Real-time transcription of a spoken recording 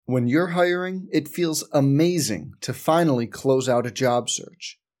When you're hiring, it feels amazing to finally close out a job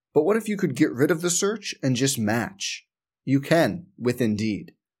search. But what if you could get rid of the search and just match? You can with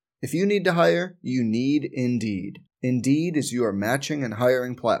Indeed. If you need to hire, you need Indeed. Indeed is your matching and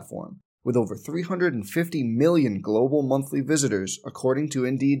hiring platform. With over 350 million global monthly visitors, according to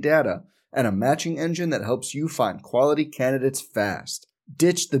Indeed data, and a matching engine that helps you find quality candidates fast.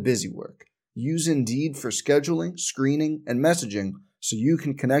 Ditch the busy work. Use Indeed for scheduling, screening, and messaging so you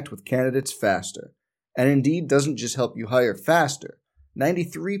can connect with candidates faster. And Indeed doesn't just help you hire faster.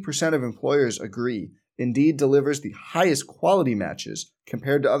 93% of employers agree Indeed delivers the highest quality matches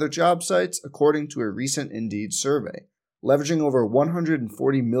compared to other job sites, according to a recent Indeed survey. Leveraging over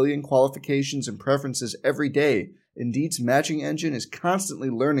 140 million qualifications and preferences every day, Indeed's matching engine is constantly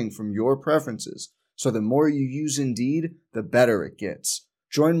learning from your preferences, so the more you use Indeed, the better it gets.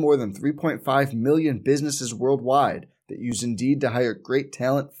 Join more than 3.5 million businesses worldwide that use Indeed to hire great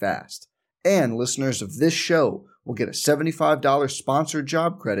talent fast. And listeners of this show will get a $75 sponsored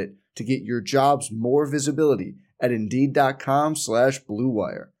job credit to get your jobs more visibility at Indeed.com/Blue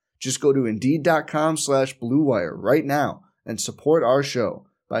Wire. Just go to Indeed.com/Blue Wire right now and support our show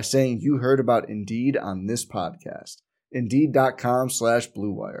by saying you heard about Indeed on this podcast.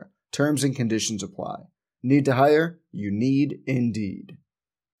 Indeed.com/Blue Wire. Terms and conditions apply. Need to hire? You need Indeed.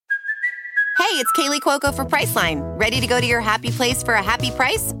 Hey, it's Kaylee Cuoco for Priceline. Ready to go to your happy place for a happy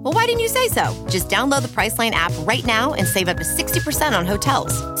price? Well, why didn't you say so? Just download the Priceline app right now and save up to 60% on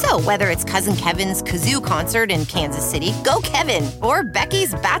hotels. So whether it's Cousin Kevin's Kazoo Concert in Kansas City, go Kevin, or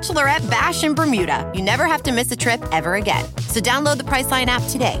Becky's Bachelorette Bash in Bermuda, you never have to miss a trip ever again. So download the Priceline app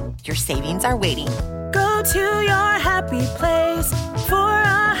today. Your savings are waiting. Go to your happy place for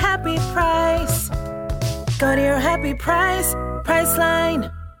a happy price. Go to your happy price,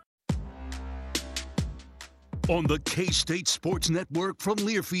 Priceline. On the K-State Sports Network from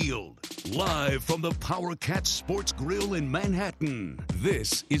Learfield, live from the Power Cat Sports Grill in Manhattan,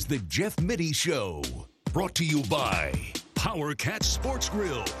 this is the Jeff Mittie Show. Brought to you by Power Cat Sports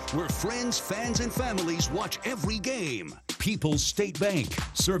Grill, where friends, fans, and families watch every game. People's State Bank,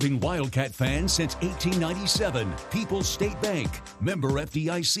 serving Wildcat fans since 1897. People's State Bank, member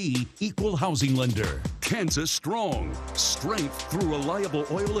FDIC, equal housing lender. Kansas Strong, strength through reliable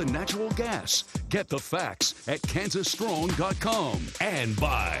oil and natural gas. Get the facts at kansasstrong.com. And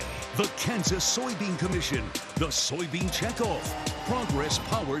by the Kansas Soybean Commission, the Soybean Checkoff. Progress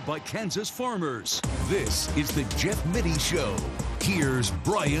powered by Kansas farmers. This is the Jeff Mittie Show. Here's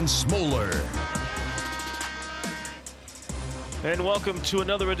Brian Smoller. And welcome to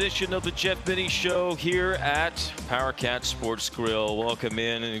another edition of the Jeff Mittie Show here at Power Cat Sports Grill. Welcome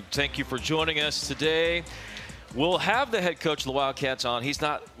in and thank you for joining us today. We'll have the head coach of the Wildcats on. He's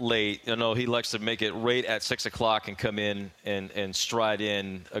not late. You know, he likes to make it right at 6 o'clock and come in and stride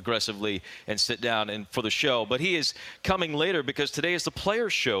in aggressively and sit down and for the show. But he is coming later because today is the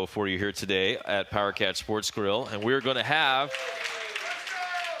Players Show for you here today at Power Cat Sports Grill. And we're going to have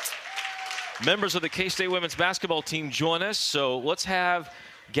members of the K-State women's basketball team join us. So let's have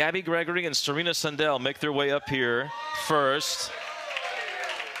Gabby Gregory and Serena Sundell make their way up here first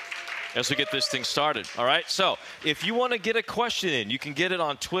as we get this thing started. All right, so if you want to get a question in, you can get it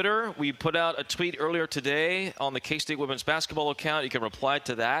on Twitter. We put out a tweet earlier today on the K-State women's basketball account. You can reply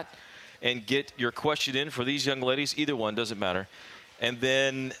to that and get your question in for these young ladies. Either one, doesn't matter. And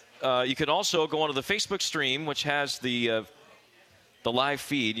then you can also go onto the Facebook stream, which has the live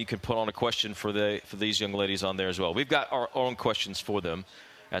feed. You can put on a question for these young ladies on there as well. We've got our own questions for them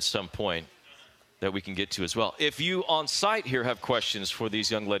at some point that we can get to as well. If you on site here have questions for these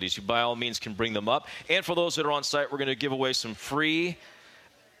young ladies, you by all means can bring them up. And for those that are on site, we're going to give away some free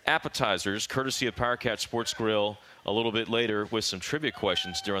appetizers, courtesy of Power Cat Sports Grill, a little bit later with some trivia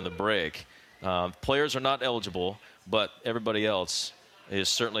questions during the break. Players are not eligible, but everybody else is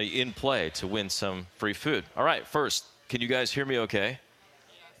certainly in play to win some free food. All right, first, can you guys hear me okay?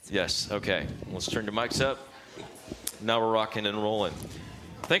 Yes, okay. Let's turn your mics up. Now we're rocking and rolling.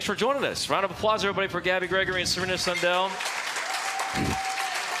 Thanks for joining us. Round of applause, everybody, for Gabby Gregory and Serena Sundell.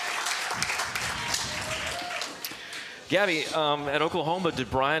 Gabby, at Oklahoma, did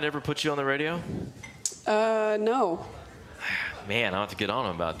Brian ever put you on the radio? No. Man, I'll have to get on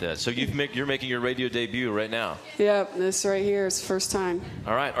him about that. So you're making your radio debut right now? Yep, this right here is the first time.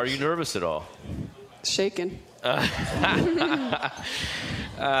 All right. Are you nervous at all? Shaking.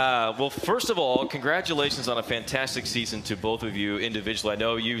 Well, first of all, congratulations on a fantastic season to both of you individually. I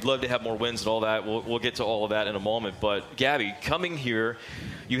know you'd love to have more wins and all that. We'll get to all of that in a moment. But, Gabby, coming here,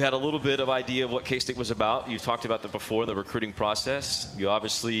 you had a little bit of idea of what K-State was about. You talked about that before, the recruiting process. You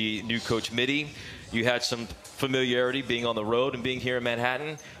obviously knew Coach Mitty. You had some familiarity being on the road and being here in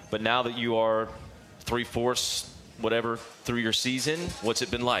Manhattan. But now that you are 3/4, whatever, through your season, what's it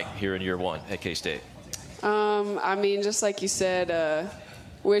been like here in year one at K-State? I mean, just like you said,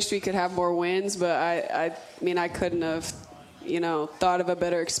 wished we could have more wins, but I mean, I couldn't have, thought of a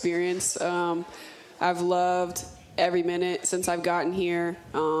better experience. I've loved every minute since I've gotten here.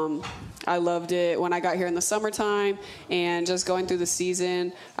 I loved it when I got here in the summertime and just going through the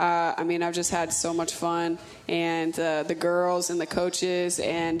season. I mean, I've just had so much fun, and the girls and the coaches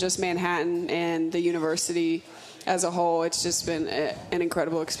and just Manhattan and the university as a whole, it's just been an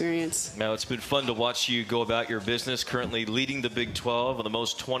incredible experience. Now, it's been fun to watch you go about your business, currently leading the Big 12 in the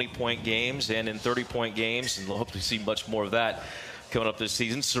most 20-point games and in 30-point games, and we'll hopefully see much more of that coming up this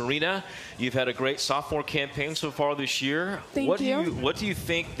season. Serena, you've had a great sophomore campaign so far this year. Thank you. What do you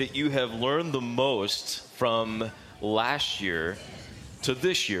think that you have learned the most from last year to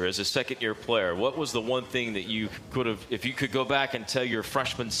this year as a second-year player? What was the one thing that you could have, if you could go back and tell your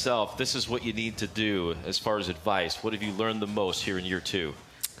freshman self, this is what you need to do as far as advice? What have you learned the most here in year two?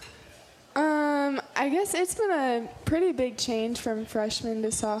 I guess it's been a pretty big change from freshman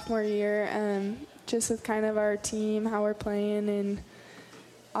to sophomore year, just with kind of our team, how we're playing, and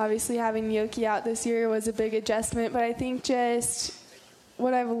obviously having Yoki out this year was a big adjustment. But I think just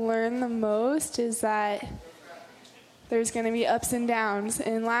what I've learned the most is that there's going to be ups and downs.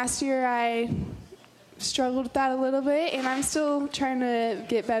 And last year I struggled with that a little bit, and I'm still trying to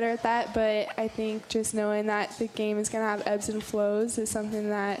get better at that. But I think just knowing that the game is going to have ebbs and flows is something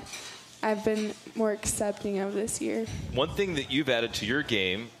that I've been more accepting of this year. One thing that you've added to your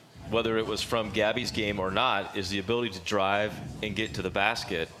game, whether it was from Gabby's game or not, is the ability to drive and get to the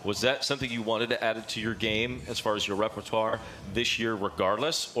basket. Was that something you wanted to add to your game as far as your repertoire this year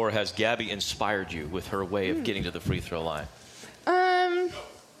regardless, or has Gabby inspired you with her way of getting to the free throw line?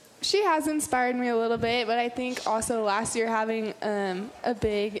 She has inspired me a little bit, but I think also last year having a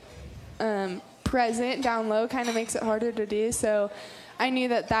big present down low kind of makes it harder to do. So I knew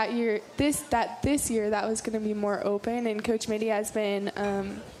that this year that was going to be more open, and Coach Mitty has been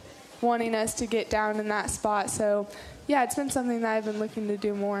wanting us to get down in that spot. So, yeah, it's been something that I've been looking to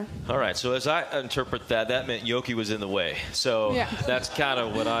do more. All right, so as I interpret that meant Yoki was in the way. So yeah. That's kind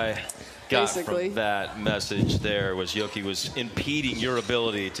of what I got from that message there, was Yoki was impeding your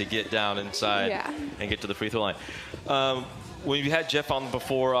ability to get down inside and get to the free throw line. When you had Jeff on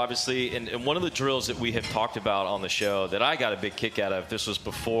before, obviously, and one of the drills that we have talked about on the show that I got a big kick out of, this was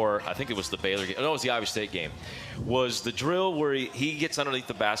before, I think it was the Baylor game, no, it was the Iowa State game, was the drill where he gets underneath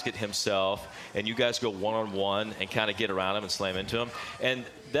the basket himself, and you guys go one-on-one and kind of get around him and slam into him. And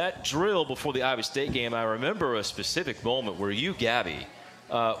that drill before the Iowa State game, I remember a specific moment where you, Gabby,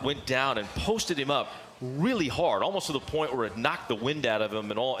 went down and posted him up really hard, almost to the point where it knocked the wind out of him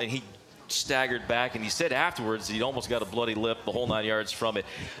and he staggered back, and he said afterwards he almost got a bloody lip, the whole 9 yards from it.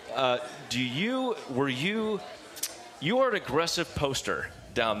 You are an aggressive poster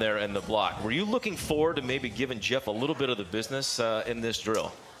down there in the block. Were you looking forward to maybe giving Jeff a little bit of the business in this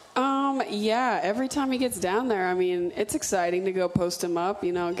drill? Yeah, every time he gets down there, I mean, it's exciting to go post him up,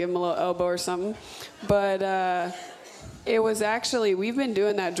 give him a little elbow or something. But it was actually, we've been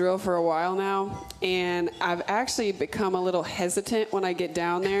doing that drill for a while now, and I've actually become a little hesitant when I get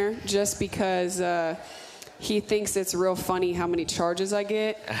down there, just because he thinks it's real funny how many charges I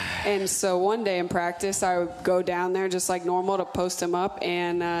get. And so one day in practice, I would go down there just like normal to post him up,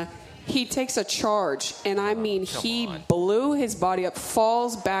 and he takes a charge, and I mean, he blew his body up,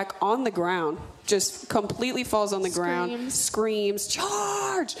 falls back on the ground, just completely falls on the ground, screams,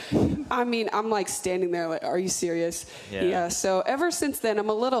 charge! I mean, I'm like standing there like, are you serious? Yeah. So ever since then, I'm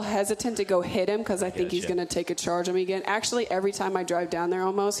a little hesitant to go hit him because I think he's going to take a charge on me again. Actually, every time I drive down there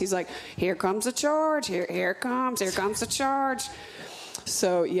almost, he's like, here comes a charge, here comes the charge.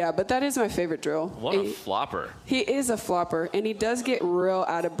 So, yeah, but that is my favorite drill. What a flopper. He is a flopper, and he does get real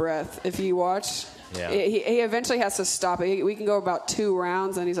out of breath if you watch. Yeah. He eventually has to stop it. We can go about 2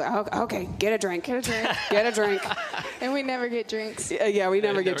 rounds, and he's like, okay, get a drink. Get a drink. And we never get drinks. Yeah, we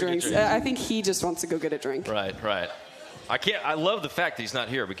never get drinks. I think he just wants to go get a drink. Right. I love the fact that he's not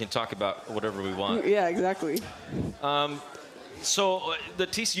here. We can talk about whatever we want. Yeah, exactly. So the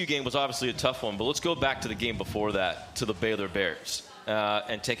TCU game was obviously a tough one, but let's go back to the game before that, to the Baylor Bears.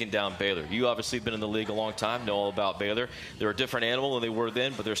 and taking down Baylor. You obviously have been in the league a long time, know all about Baylor. They're a different animal than they were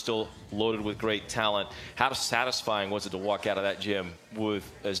then, but they're still loaded with great talent. How satisfying was it to walk out of that gym with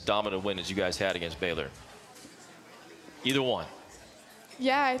as dominant a win as you guys had against Baylor? Either one.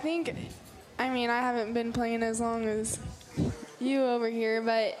 Yeah, I haven't been playing as long as you over here,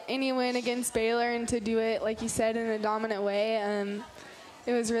 but any win against Baylor and to do it, like you said, in a dominant way,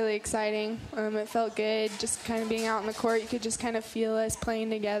 it was really exciting. It felt good just kind of being out in the court. You could just kind of feel us playing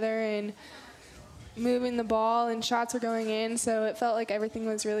together and moving the ball, and shots were going in, so it felt like everything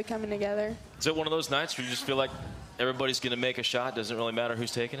was really coming together. Is it one of those nights where you just feel like everybody's going to make a shot? Doesn't really matter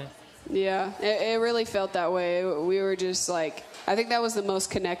who's taking it? Yeah, it really felt that way. We were just like, I think that was the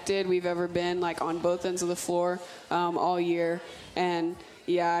most connected we've ever been, like on both ends of the floor all year. And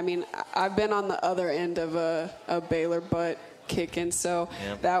yeah, I mean, I've been on the other end of a Baylor butt kicking, so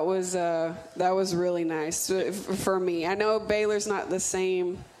that was really nice for me. I know Baylor's not the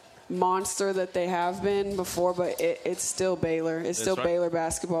same monster that they have been before, but it's still Baylor. It's still right. Baylor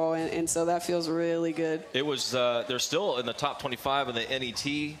basketball, and so that feels really good. It was they're still in the top 25 in the NET,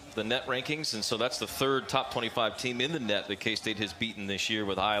 the net rankings, and so that's the third top 25 team in the net that K-State has beaten this year,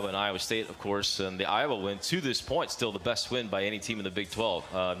 with Iowa and Iowa State, of course. And the Iowa win, to this point, still the best win by any team in the Big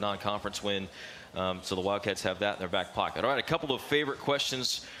 12, non-conference win. So the Wildcats have that in their back pocket. All right, a couple of favorite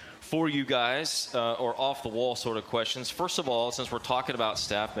questions for you guys, or off-the-wall sort of questions. First of all, since we're talking about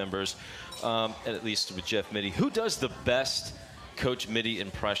staff members, at least with Jeff Mittie, who does the best Coach Mittie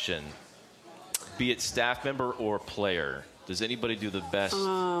impression, be it staff member or player? Does anybody do the best?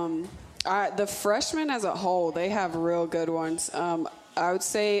 The freshmen as a whole, they have real good ones. I would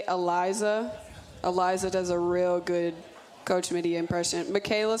say Eliza. Eliza does a real good Coach Mittie impression.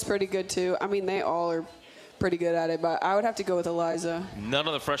 Michaela's pretty good, too. I mean, they all are pretty good at it, but I would have to go with Eliza. None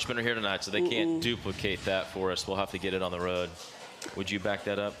of the freshmen are here tonight, so they can't duplicate that for us. We'll have to get it on the road. Would you back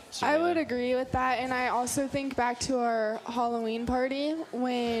that up, Serena? I would agree with that, and I also think back to our Halloween party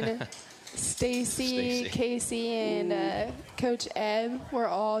when Stacy, Casey, and Coach Ed were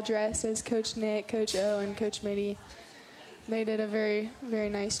all dressed as Coach Nick, Coach O, and Coach Mittie. They did a very, very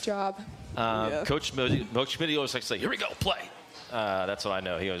nice job. Coach Mittie always likes to say, "Here we go, play." That's what I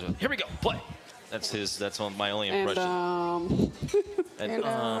know. He goes, "Here we go, play." That's my only impression.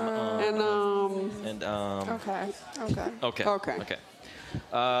 Okay.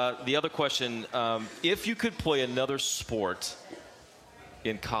 The other question, if you could play another sport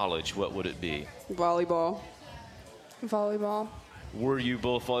in college, what would it be? Volleyball. Were you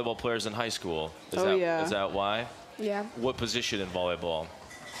both volleyball players in high school? Is that why? Yeah. What position in volleyball?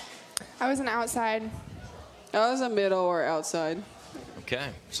 I was an outside. I was a middle or outside. Okay,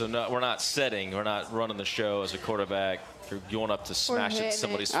 so we're not setting, we're not running the show as a quarterback. You're going up to smash it in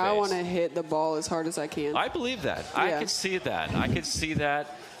somebody's face. I want to hit the ball as hard as I can. I believe that. Yeah. I can see that. I can see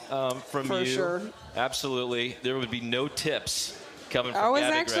that from you. For sure. Absolutely. There would be no tips coming from I was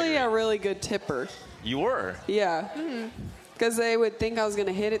Gabby actually Gregory. a really good tipper. You were? Yeah. Because they would think I was going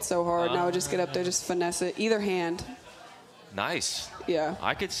to hit it so hard, and I would just get up there, just finesse it, either hand. Nice. Yeah.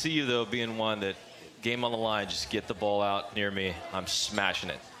 I could see you, though, being one that, game on the line, just get the ball out near me. I'm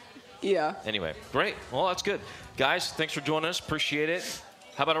smashing it. Yeah. Anyway, great. Well, that's good. Guys, thanks for joining us. Appreciate it.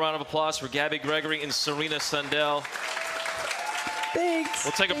 How about a round of applause for Gabby Gregory and Serena Sundell? Thanks.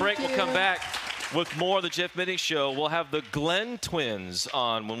 We'll take a break. We'll come back with more of the Jeff Mittie Show. We'll have the Glenn twins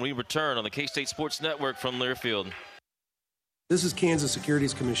on when we return on the K-State Sports Network from Learfield. This is Kansas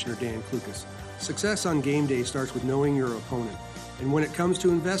Securities Commissioner Dan Klukas. Success on game day starts with knowing your opponent. And when it comes to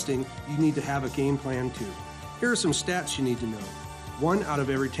investing, you need to have a game plan too. Here are some stats you need to know. 1 out of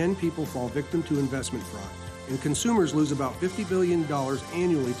every 10 people fall victim to investment fraud, and consumers lose about $50 billion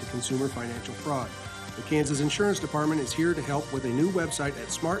annually to consumer financial fraud. The Kansas Insurance Department is here to help with a new website at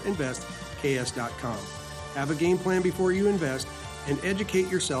smartinvestks.com. Have a game plan before you invest, and educate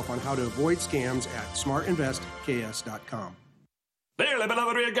yourself on how to avoid scams at smartinvestks.com. Dearly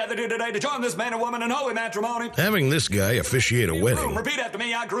beloved, we are gathered here today to join this man and woman in holy matrimony. Having this guy officiate a wedding, repeat after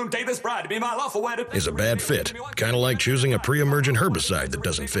me, I groom Davis Bride to be my lawful wedded, is a bad fit. Kind of like choosing a pre-emergent herbicide that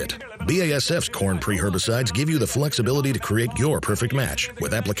doesn't fit. BASF's corn pre-herbicides give you the flexibility to create your perfect match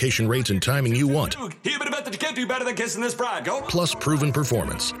with application rates and timing you want. You better bet that you can't do better than kissing this bride. Go. Plus proven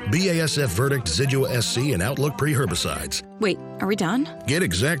performance. BASF Verdict, Zidua SC, and Outlook pre-herbicides. Wait, are we done? Get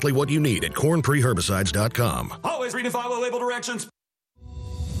exactly what you need at cornpreherbicides.com. Always read and follow label directions.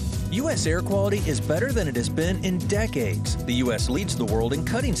 U.S. air quality is better than it has been in decades. The U.S. leads the world in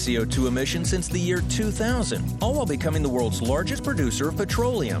cutting CO2 emissions since the year 2000, all while becoming the world's largest producer of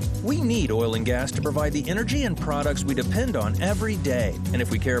petroleum. We need oil and gas to provide the energy and products we depend on every day. And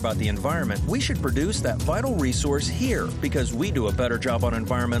if we care about the environment, we should produce that vital resource here because we do a better job on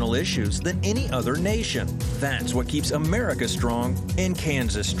environmental issues than any other nation. That's what keeps America strong and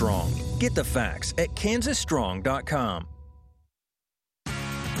Kansas strong. Get the facts at kansasstrong.com.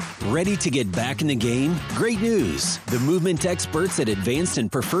 Ready to get back in the game? Great news! The movement experts at Advanced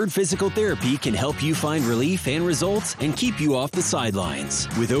and Preferred Physical Therapy can help you find relief and results and keep you off the sidelines.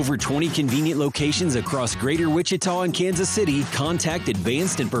 With over 20 convenient locations across Greater Wichita and Kansas City, contact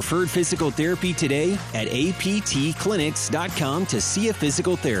Advanced and Preferred Physical Therapy today at aptclinics.com to see a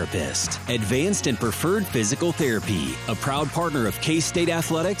physical therapist. Advanced and Preferred Physical Therapy, a proud partner of K-State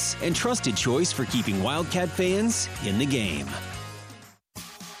Athletics and trusted choice for keeping Wildcat fans in the game.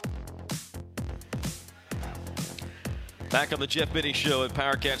 Back on the Jeff Mitty Show at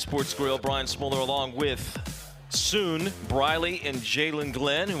PowerCat Sports Grill. Brian Smoller along with soon Briley and Jalen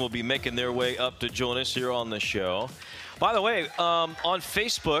Glenn, who will be making their way up to join us here on the show. By the way, on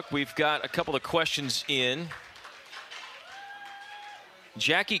Facebook, we've got a couple of questions in.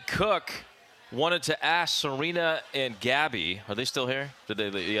 Jackie Cook wanted to ask Serena and Gabby. Are they still here?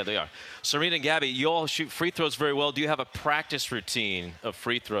 Yeah, they are. Serena and Gabby, you all shoot free throws very well. Do you have a practice routine of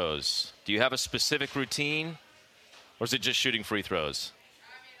free throws? Do you have a specific routine? Or is it just shooting free throws?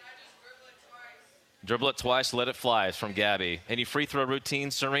 Dribble it twice, let it fly. It's from Gabby. Any free throw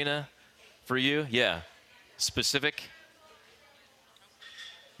routine, Serena, for you? Yeah. Specific?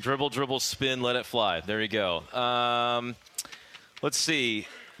 Dribble, spin, let it fly. There you go. Let's see.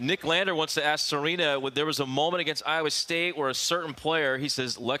 Nick Lander wants to ask Serena, there was a moment against Iowa State where a certain player, he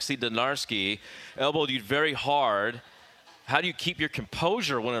says Lexi Donarski, elbowed you very hard. How do you keep your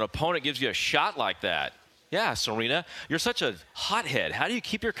composure when an opponent gives you a shot like that? Yeah, Serena, you're such a hothead. How do you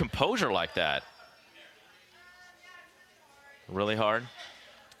keep your composure like that? Really hard?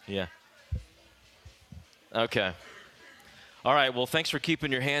 Yeah. Okay. All right, well, thanks for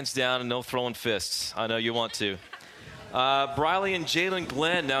keeping your hands down and no throwing fists. I know you want to. Briley and Jalen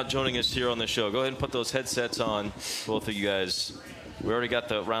Glenn now joining us here on the show. Go ahead and put those headsets on, both of you guys. We already got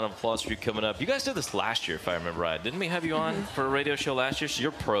the round of applause for you coming up. You guys did this last year, if I remember right. Didn't we have you on for a radio show last year? So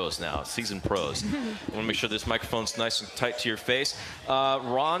you're pros now, seasoned pros. I want to make sure this microphone's nice and tight to your face.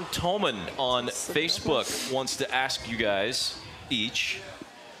 Ron Toman on Facebook wants to ask you guys each,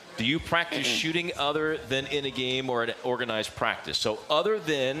 do you practice shooting other than in a game or an organized practice? So other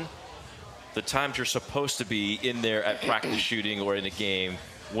than the times you're supposed to be in there at practice shooting or in a game,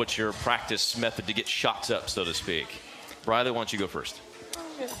 what's your practice method to get shots up, so to speak? Briley, why don't you go first?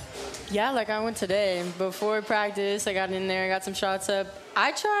 Yeah, like I went today. Before practice, I got in there, got some shots up.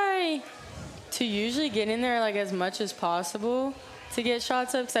 I try to usually get in there like as much as possible to get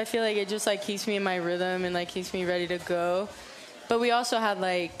shots up because I feel like it just like keeps me in my rhythm and like keeps me ready to go. But we also had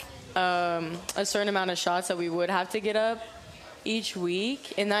like a certain amount of shots that we would have to get up each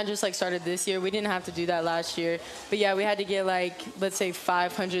week, and that just like started this year. We didn't have to do that last year, but yeah, we had to get like, let's say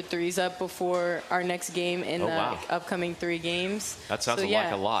 500 threes up before our next game in upcoming 3 games. That sounds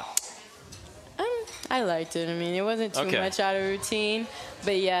like a lot. I liked it. I mean, it wasn't too much out of routine,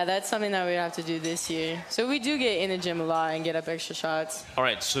 but yeah, that's something that we have to do this year. So we do get in the gym a lot and get up extra shots. All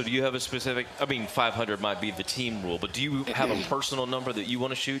right, so do you have a specific, 500 might be the team rule, but do you have a personal number that you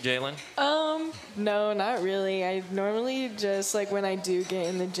want to shoot, Jalen? No, not really. I normally just, like, when I do get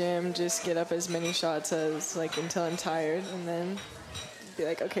in the gym, just get up as many shots as, like, until I'm tired, and then be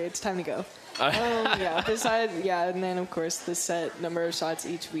like, okay, it's time to go. And then, of course, the set number of shots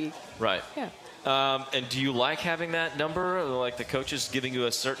each week. Right. Yeah. And do you like having that number, or like the coaches giving you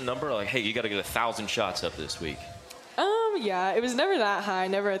a certain number? Like, hey, you got to get 1,000 shots up this week. Yeah, it was never that high,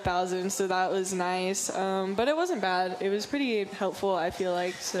 never 1,000, so that was nice. But it wasn't bad. It was pretty helpful, I feel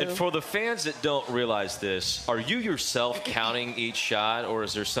like. So. And for the fans that don't realize this, are you yourself counting each shot, or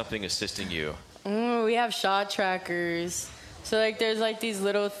is there something assisting you? We have shot trackers. So, like, there's, like, these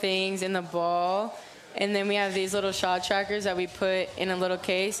little things in the ball, and then we have these little shot trackers that we put in a little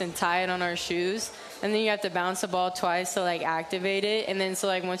case and tie it on our shoes. And then you have to bounce the ball twice to, like, activate it. And then, so,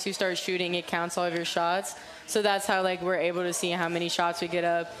 like, once you start shooting, it counts all of your shots. So that's how, like, we're able to see how many shots we get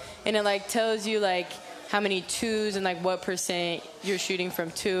up. And it, like, tells you, like, how many twos and, like, what percent you're shooting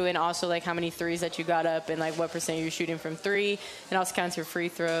from 2, and also, like, how many threes that you got up and, like, what percent you're shooting from 3. And also counts your free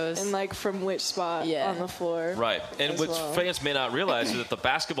throws. And, like, from which spot on the floor. Right. And what fans may not realize is that the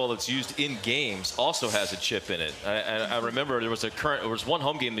basketball that's used in games also has a chip in it. I remember there was one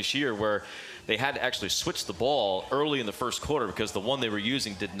home game this year where they had to actually switch the ball early in the first quarter because the one they were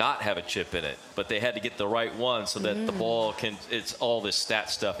using did not have a chip in it. But they had to get the right one so that the ball can, it's all this stat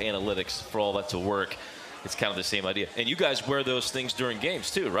stuff, analytics, for all that to work. It's kind of the same idea. And you guys wear those things during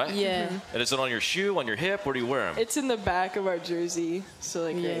games too, right? Yeah. And is it on your shoe, on your hip? Where do you wear them? It's in the back of our jersey, so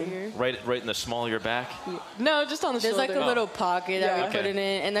like right here. Right in the small of your back? Yeah. No, just on the There's shoulder. like a little pocket that we Okay. put it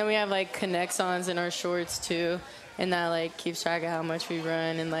in. And then we have like Connexons in our shorts too. And that like keeps track of how much we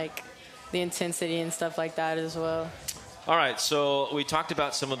run and like the intensity and stuff like that as well. All right, so we talked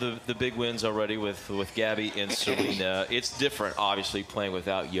about some of the big wins already with Gabby and Serena. It's different, obviously, playing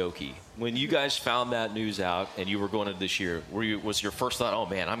without Yoki. When you guys found that news out and you were going into this year, was your first thought, oh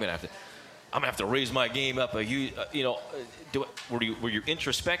man, I'm gonna have to raise my game up? Were you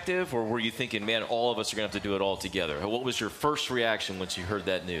introspective, or were you thinking, man, all of us are gonna have to do it all together? What was your first reaction once you heard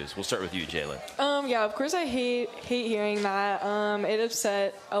that news? We'll start with you, Jalen. Yeah, of course I hate hearing that. It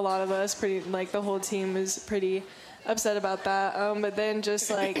upset a lot of us. Pretty, like the whole team was pretty upset about that. But then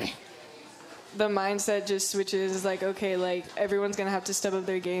just like the mindset just switches, like, okay, like everyone's gonna have to step up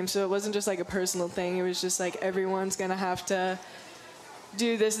their game. So it wasn't just like a personal thing. It was just like everyone's gonna have to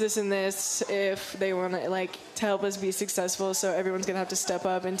do this, this, and this if they want to, like, to help us be successful. So everyone's gonna have to step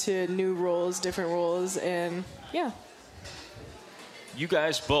up into new roles, different roles, and yeah. You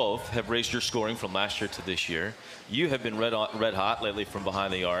guys both have raised your scoring from last year to this year. You have been red hot lately from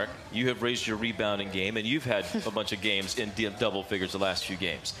behind the arc. You have raised your rebounding game, and you've had a bunch of games in double figures the last few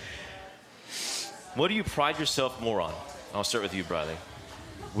games. What do you pride yourself more on? I'll start with you, Bradley.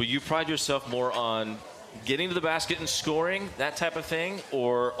 Will you pride yourself more on getting to the basket and scoring, that type of thing,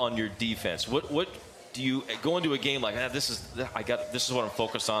 or on your defense? What do you go into a game like, this is what I'm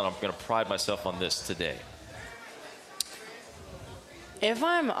focused on. I'm going to pride myself on this today? If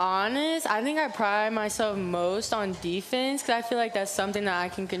I'm honest, I think I pride myself most on defense because I feel like that's something that I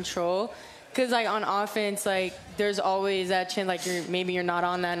can control. Because, like, on offense, like, there's always that chance, like, maybe you're not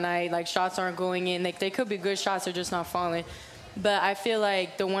on that night. Like, shots aren't going in. Like, they could be good shots, they're just not falling. But I feel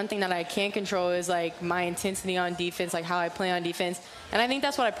like the one thing that I can control is, like, my intensity on defense, like, how I play on defense. And I think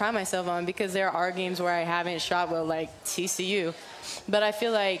that's what I pride myself on because there are games where I haven't shot well, like TCU. But I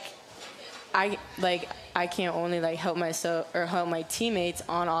feel like I can't only like help myself or help my teammates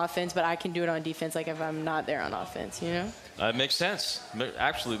on offense, but I can do it on defense. Like if I'm not there on offense, you know. It makes sense.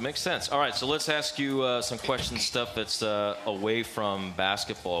 Absolutely makes sense. All right, so let's ask you some questions, stuff that's away from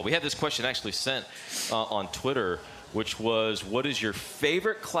basketball. We had this question actually sent on Twitter, which was, what is your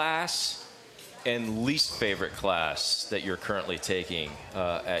favorite class and least favorite class that you're currently taking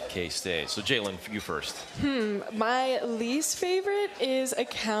at K-State? So Jalen, you first. My least favorite is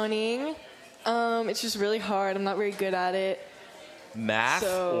accounting. It's just really hard. I'm not very good at it. Math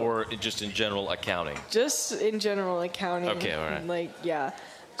or just in general accounting? Just in general accounting. Okay, all right. Like, yeah.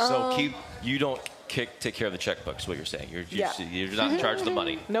 So you don't take care of the checkbooks, what you're saying. You're not in charge of the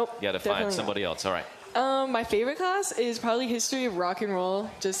money. Nope. You got to find somebody else. All right. My favorite class is probably history of rock and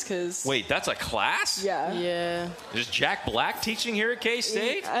roll, just because. Wait, that's a class? Yeah. Yeah. Is Jack Black teaching here at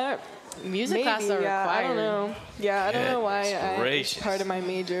K-State? Music classes are required. I don't know. Yeah, I don't know why gracious. it's part of my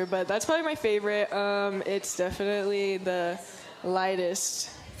major, but that's probably my favorite. It's definitely the lightest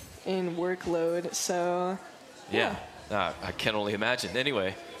in workload, so. Yeah. I can only imagine.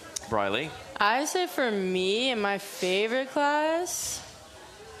 Anyway, Briley? I say for me, in my favorite class,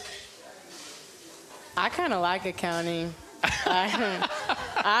 I kind of like accounting.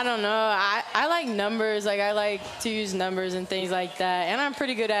 I don't know. I like numbers. Like I like to use numbers and things like that, and I'm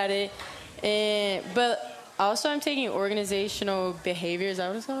pretty good at it. But also, I'm taking organizational behavior. Is that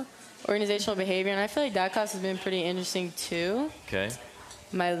what it's called? Organizational behavior, and I feel like that class has been pretty interesting too. Okay.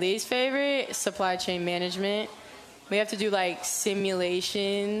 My least favorite, supply chain management. We have to do like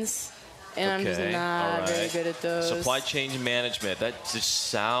simulations. And I'm just not very good at those. Supply chain management, that just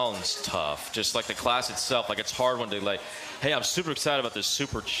sounds tough. Just like the class itself, like it's hard one day. Like, hey, I'm super excited about this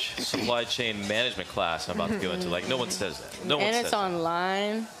supply chain management class I'm about to go into. Like, no one says that. No one says that. And it's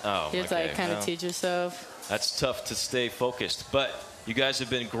online. Oh, you have to like kind of teach yourself. That's tough to stay focused. But you guys have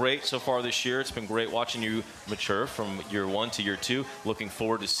been great so far this year. It's been great watching you mature from year 1 to year 2. Looking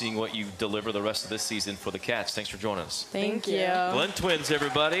forward to seeing what you deliver the rest of this season for the Cats. Thanks for joining us. Thank you. Glen Twins,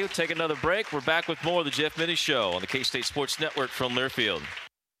 everybody. We'll take another break. We're back with more of the Jeff Mittie Show on the K-State Sports Network from Learfield.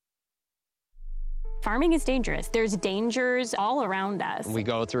 Farming is dangerous. There's dangers all around us. We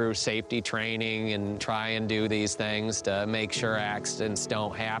go through safety training and try and do these things to make sure accidents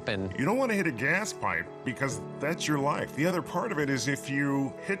don't happen. You don't want to hit a gas pipe because that's your life. The other part of it is if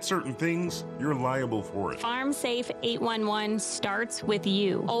you hit certain things, you're liable for it. Farm Safe 811 starts with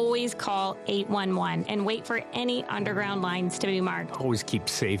you. Always call 811 and wait for any underground lines to be marked. Always keep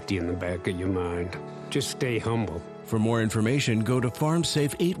safety in the back of your mind. Just stay humble. For more information, go to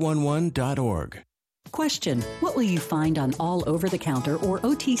farmsafe811.org. Question: what will you find on all over-the-counter or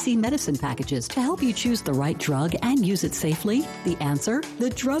OTC medicine packages to help you choose the right drug and use it safely? The answer: the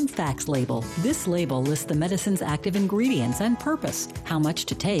Drug Facts label. This label lists the medicine's active ingredients and purpose, how much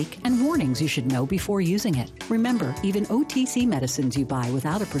to take, and warnings you should know before using it. Remember, even OTC medicines you buy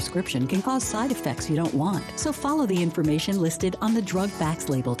without a prescription can cause side effects you don't want. So follow the information listed on the Drug Facts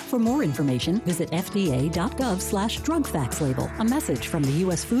label. For more information, visit fda.gov/Drug Facts label. A message from the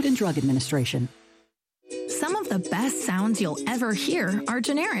U.S. Food and Drug Administration. Some of the best sounds you'll ever hear are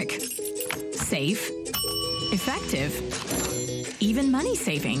generic. Safe, effective, even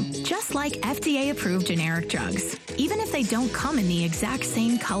money-saving, just like FDA-approved generic drugs. Even if they don't come in the exact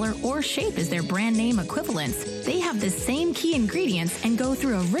same color or shape as their brand name equivalents, they have the same key ingredients and go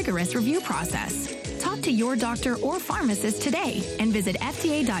through a rigorous review process. Talk to your doctor or pharmacist today and visit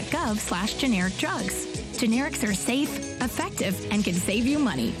fda.gov/generic drugs. Generics are safe, effective, and can save you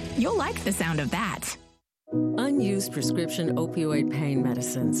money. You'll like the sound of that. Unused prescription opioid pain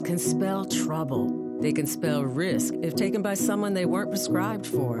medicines can spell trouble. They can spell risk if taken by someone they weren't prescribed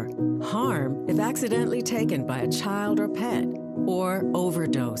for, harm if accidentally taken by a child or pet, or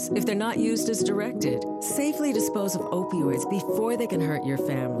overdose if they're not used as directed. Safely dispose of opioids before they can hurt your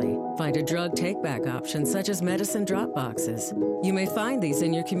family. Find a drug take-back option such as medicine drop boxes. You may find these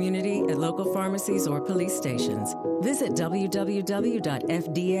in your community at local pharmacies or police stations. Visit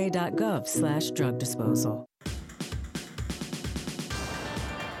www.fda.gov/drug disposal.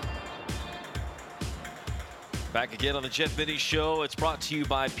 Back again on the Jeff Mitty Show. It's brought to you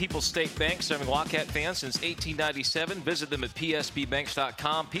by People's State Bank, serving Wildcat fans since 1897. Visit them at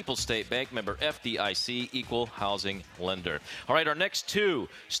psbbanks.com. People's State Bank, member FDIC, equal housing lender. All right, our next two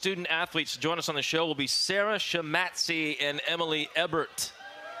student athletes to join us on the show will be Sarah Shamatsi and Emily Ebert.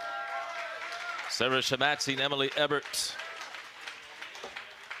 Sarah Shamatsi and Emily Ebert.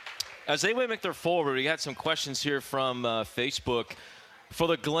 As they make their forward, we had some questions here from Facebook. For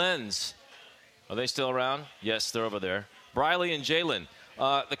the Glens, are they still around? Yes, they're over there. Briley and Jalen.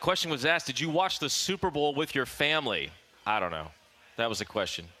 The question was asked, did you watch the Super Bowl with your family? I don't know. That was the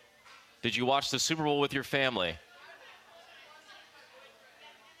question. Did you watch the Super Bowl with your family?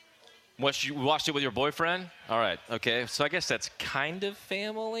 You watched it with your boyfriend? All right, okay. So I guess that's kind of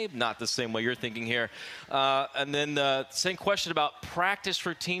family, not the same way you're thinking here. And then the same question about practice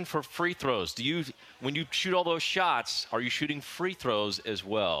routine for free throws. When you shoot all those shots, are you shooting free throws as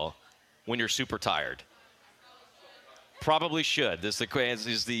well when you're super tired? Probably should. This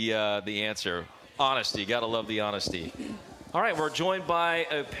is the answer. Honesty. Got to love the honesty. All right, we're joined by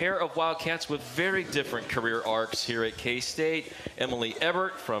a pair of Wildcats with very different career arcs here at K-State. Emily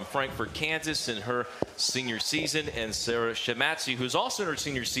Ebert from Frankfort, Kansas in her senior season, and Sarah Shamatsi, who's also in her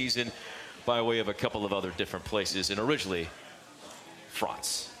senior season by way of a couple of other different places, and originally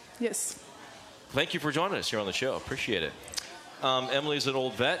France. Yes. Thank you for joining us here on the show. Appreciate it. Emily's an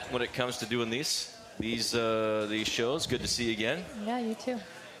old vet when it comes to doing these shows. Good to see you again. Yeah, you too.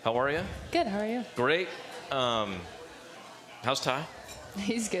 How are you? Good. How are you? Great. How's Ty?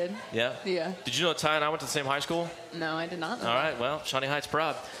 He's good. Yeah? Yeah. Did you know Ty and I went to the same high school? No, I did not know. All right, well, Shawnee Heights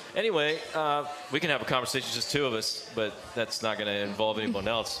proud. Anyway, we can have a conversation, just two of us, but that's not going to involve anyone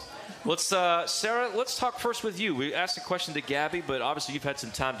else. Sarah, let's talk first with you. We asked a question to Gabby, but obviously you've had some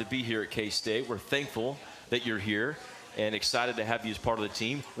time to be here at K-State. We're thankful that you're here and excited to have you as part of the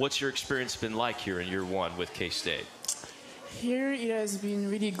team. What's your experience been like here in year one with K-State? Here it has been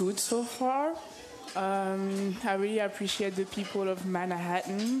really good so far. I really appreciate the people of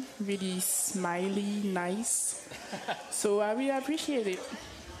Manhattan, really smiley, nice. So I really appreciate it.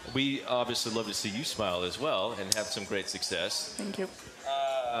 We obviously love to see you smile as well and have some great success. Thank you.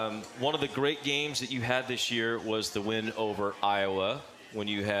 One of the great games that you had this year was the win over Iowa, when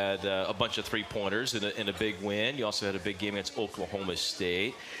you had a bunch of three-pointers in a big win. You also had a big game against Oklahoma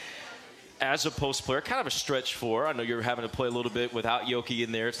State. As a post player, kind of a stretch for. I know you're having to play a little bit without Yoki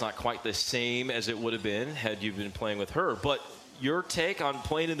in there. It's not quite the same as it would have been had you been playing with her. But your take on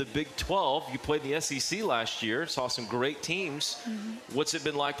playing in the Big 12, you played in the SEC last year, saw some great teams. Mm-hmm. What's it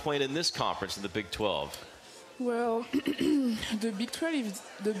been like playing in this conference in the Big 12? Well, the Big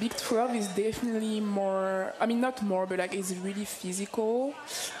 12 is definitely more, I mean, not more, but like it's really physical.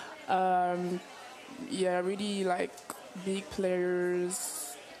 really like big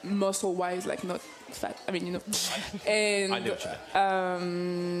players, muscle-wise, like not fat. I mean, And I know what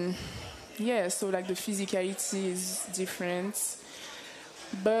you meant. So like the physicality is different.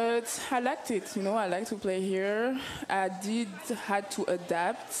 But I liked it, I like to play here. I had to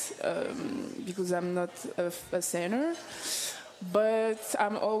adapt because I'm not a center. But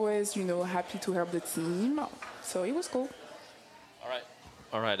I'm always, happy to help the team. So it was cool.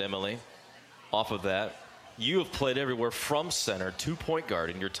 All right, Emily. Off of that, you have played everywhere from center to point guard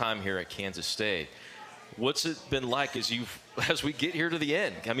in your time here at Kansas State. What's it been like as we get here to the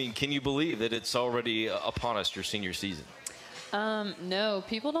end? I mean, can you believe that it's already upon us, your senior season? No,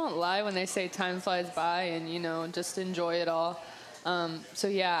 people don't lie when they say time flies by and, just enjoy it all.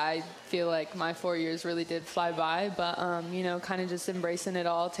 I feel like my 4 years really did fly by, but, kind of just embracing it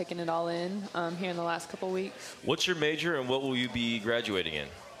all, taking it all in here in the last couple weeks. What's your major and what will you be graduating in?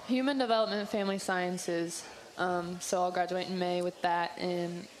 Human Development, Family Sciences. So I'll graduate in May with that,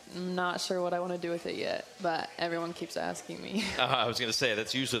 and I'm not sure what I want to do with it yet, but everyone keeps asking me. I was going to say,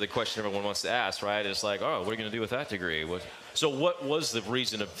 that's usually the question everyone wants to ask, right? It's like, what are you going to do with that degree? So what was the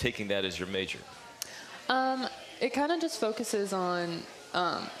reason of taking that as your major? It kind of just focuses on,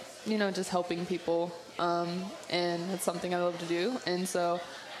 just helping people, and it's something I love to do, and so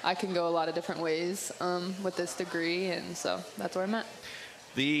I can go a lot of different ways with this degree, and so that's where I'm at.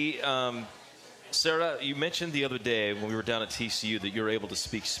 Sarah, you mentioned the other day when we were down at TCU that you're able to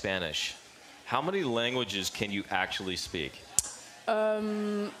speak Spanish. How many languages can you actually speak?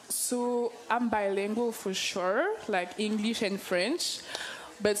 So I'm bilingual for sure, like English and French.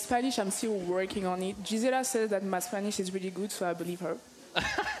 But Spanish, I'm still working on it. Gisela says that my Spanish is really good, so I believe her.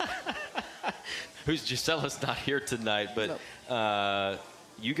 Gisela's not here tonight, but no.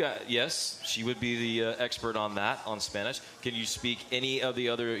 She would be the expert on that, on Spanish. Can you speak any of the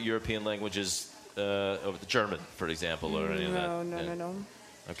other European languages, of the German, for example, or any of that? No.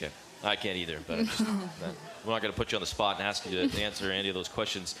 Okay. I can't either, but we're not going to put you on the spot and ask you to answer any of those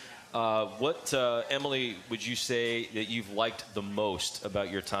questions. What, Emily, would you say that you've liked the most about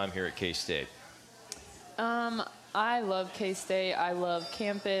your time here at K-State? I love K-State. I love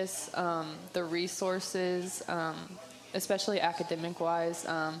campus, the resources, especially academic-wise.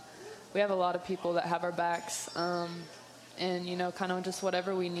 We have a lot of people that have our backs, and, kind of just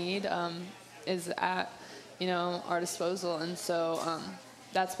whatever we need is at, our disposal. And so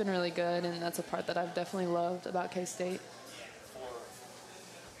that's been really good, and that's a part that I've definitely loved about K-State.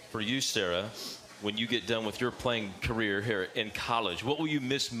 For you, Sarah, when you get done with your playing career here in college, what will you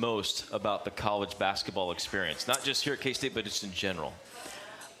miss most about the college basketball experience? Not just here at K-State, but just in general.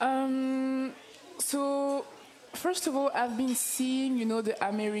 So, first of all, I've been seeing, the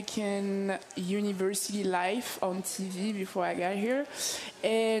American university life on TV before I got here.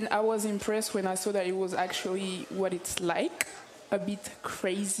 And I was impressed when I saw that it was actually what it's like. A bit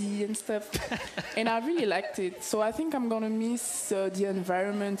crazy and stuff, and I really liked it. So I think I'm gonna miss the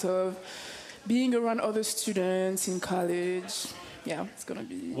environment of being around other students in college. Yeah, it's gonna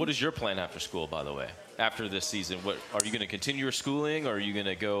be. What is your plan after school, by the way? After this season, what are you going to continue your schooling, or are you going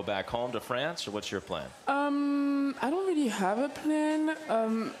to go back home to France, or what's your plan? I don't really have a plan.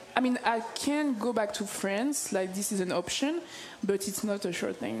 I can go back to France, like this is an option, but it's not a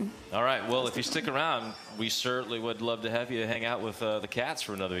sure thing. All right. Well, if you stick around, we certainly would love to have you hang out with the Cats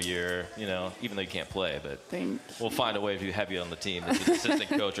for another year. Even though you can't play, but we'll find a way to have you on the team as an assistant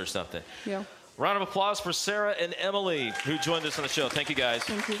coach or something. Yeah. Round of applause for Sarah and Emily, who joined us on the show. Thank you, guys.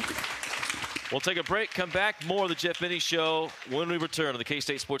 Thank you. We'll take a break, come back, more of the Jeff Benny Show when we return to the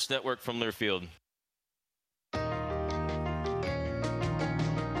K-State Sports Network from Learfield.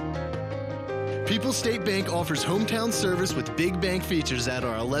 People's State Bank offers hometown service with big bank features at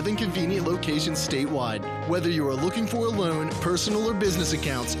our 11 convenient locations statewide. Whether you are looking for a loan, personal or business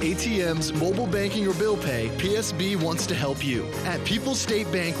accounts, ATMs, mobile banking, or bill pay, PSB wants to help you. At People's State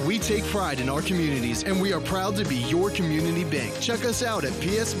Bank, we take pride in our communities, and we are proud to be your community bank. Check us out at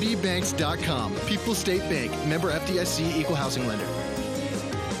psbbanks.com. People's State Bank, member FDIC, equal housing lender.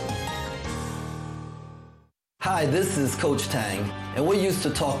 Hi, this is Coach Tang, and we're used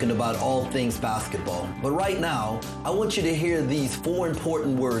to talking about all things basketball. But right now, I want you to hear these 4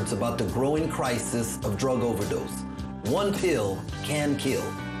 important words about the growing crisis of drug overdose. One pill can kill.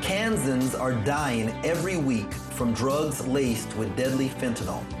 Kansans are dying every week from drugs laced with deadly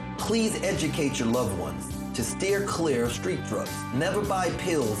fentanyl. Please educate your loved ones to steer clear of street drugs. Never buy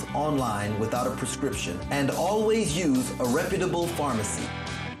pills online without a prescription, and always use a reputable pharmacy.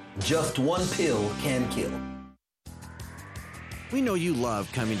 Just one pill can kill. We know you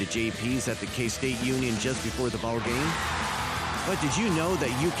love coming to JP's at the K-State Union just before the ball game. But did you know that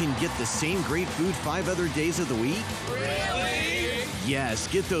you can get the same great food 5 other days of the week? Really? Yes,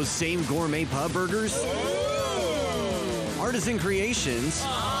 get those same gourmet pub burgers, artisan creations,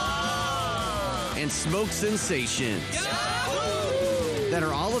 and smoked sensations that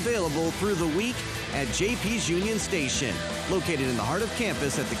are all available through the week at JP's Union Station, located in the heart of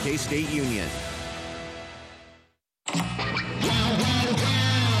campus at the K-State Union.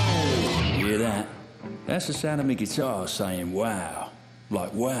 Hear that? That's the sound of my guitar saying wow.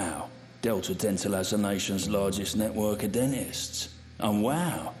 Like wow, Delta Dental has the nation's largest network of dentists. And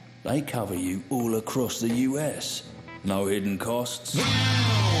wow, they cover you all across the US. No hidden costs.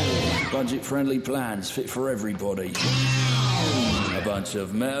 Budget-friendly plans fit for everybody. A bunch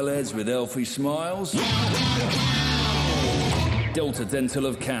of metalheads with healthy smiles. Delta Dental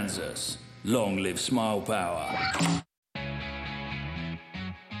of Kansas. Long live smile power.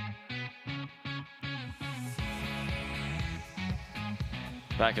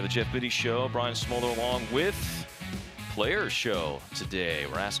 Back at the Jeff Biddy Show, Brian Smolder along with Players Show today.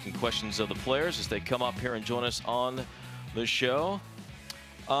 We're asking questions of the players as they come up here and join us on the show.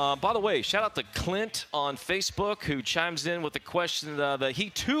 By the way, shout out to Clint on Facebook who chimes in with the question that he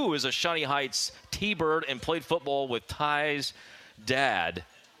too is a Shawnee Heights T-Bird and played football with Ty's dad,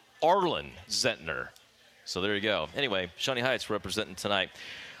 Arlen Zentner. So there you go. Anyway, Shawnee Heights representing tonight.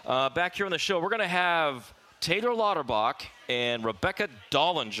 Back here on the show, we're going to have Taylor Lauterbach and Rebecca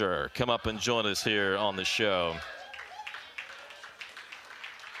Dollinger come up and join us here on the show.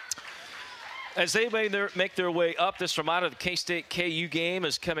 As they make their way up, this reminder of the K-State KU game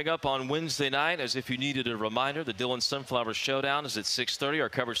is coming up on Wednesday night. As if you needed a reminder, the Dillon Sunflower Showdown is at 6:30. Our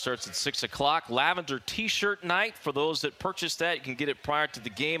coverage starts at 6 o'clock. Lavender T-shirt night. For those that purchase that, you can get it prior to the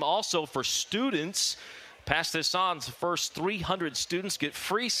game. Also, for students, pass this on. The first 300 students get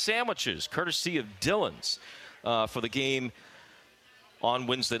free sandwiches, courtesy of Dillon's, for the game on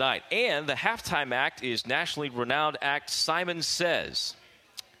Wednesday night. And the halftime act is nationally renowned act Simon Says.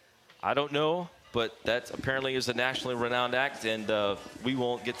 I don't know, but that apparently is a nationally renowned act, and we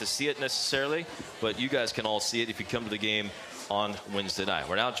won't get to see it necessarily, but you guys can all see it if you come to the game on Wednesday night.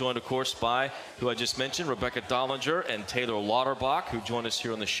 We're now joined, of course, by, who I just mentioned, Rebecca Dollinger and Taylor Lauterbach, who joined us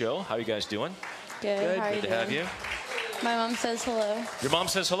here on the show. How are you guys doing? Good. How are you Good to doing? have you. My mom says hello. Your mom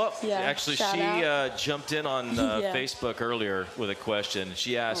says hello. Yeah. Actually, shout she out. jumped in on Yeah. Facebook earlier with a question.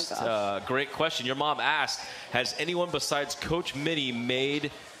 She asked, gosh. great question. Your mom asked, has anyone besides Coach Mitty made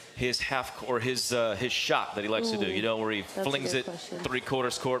his his shot that he likes to do? You know, where he that's a flings good it question.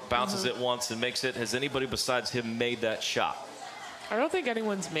 3/4 court, bounces it once, and makes it. Has anybody besides him made that shot? I don't think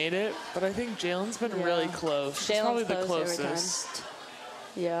anyone's made it, but I think Jalen's been really close. He's probably the close every time. closest.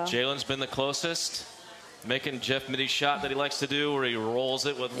 Yeah. Jalen's been the closest. Making Jeff Mitty's shot that he likes to do, where he rolls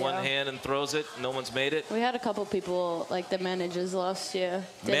it with one hand and throws it. No one's made it. We had a couple people, like the managers last year.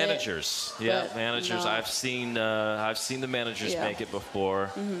 did Managers, it, yeah, but managers. no. I've seen the managers Yeah. make it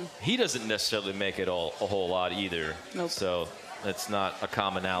before. Mhm. He doesn't necessarily make it a whole lot either. Nope. So that's not a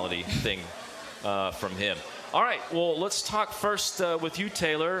commonality thing from him. All right, well, let's talk first with you,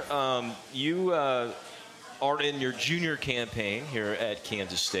 Taylor. You are in your junior campaign here at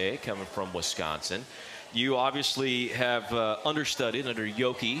Kansas State, coming from Wisconsin. You obviously have understudied under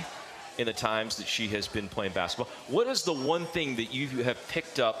Yoki in the times that she has been playing basketball. What is the one thing that you have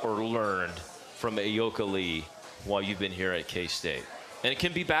picked up or learned from Ayoka Lee while you've been here at K-State? And it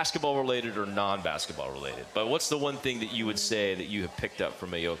can be basketball related or non-basketball related. But what's the one thing that you would say that you have picked up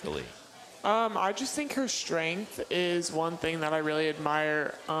from Ayoka Lee? I just think her strength is one thing that I really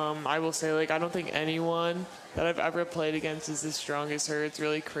admire. I will say, like, I don't think anyone that I've ever played against is as strong as her. It's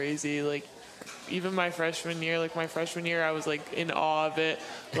really crazy. Like, even my freshman year, I was, like, in awe of it.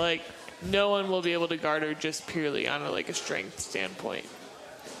 Like, no one will be able to guard her just purely on, a strength standpoint.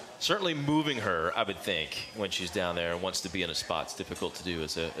 Certainly moving her, I would think, when she's down there and wants to be in a spot, it's difficult to do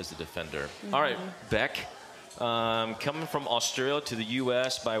as a defender. Mm-hmm. All right, Beck, coming from Australia to the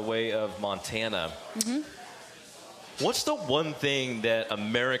U.S. by way of Montana. Mm-hmm. What's the one thing that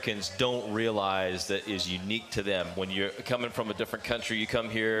Americans don't realize that is unique to them when you're coming from a different country? You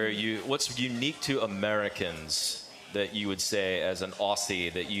come here. What's unique to Americans that you would say, as an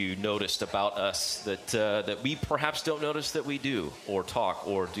Aussie, that you noticed about us that we perhaps don't notice that we do, or talk,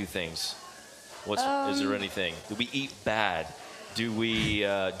 or do things? Is there anything? Do we eat bad? Do we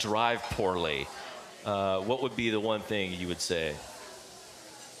drive poorly? What would be the one thing you would say?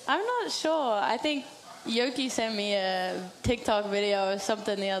 I'm not sure. I think Yoki sent me a TikTok video or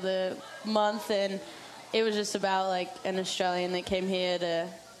something the other month, and it was just about, like, an Australian that came here to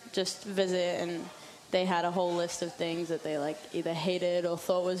just visit, and they had a whole list of things that they, like, either hated or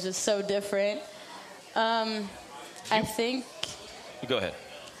thought was just so different. I think Go ahead.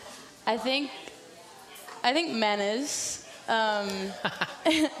 I think menace.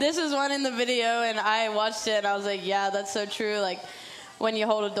 This is one in the video, and I watched it, and I was like, yeah, that's so true. Like, when you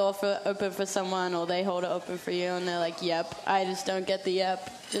hold a door open for someone, or they hold it open for you, and they're like, yep. I just don't get the yep.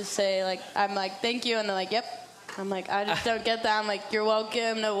 Just say, like, I'm like, thank you, and they're like, yep. I'm like, I just don't get that. I'm like, you're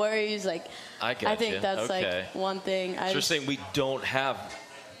welcome, no worries. Like, I think that's like one thing. So you're saying we don't have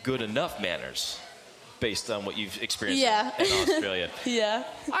good enough manners based on what you've experienced in Australia. Yeah.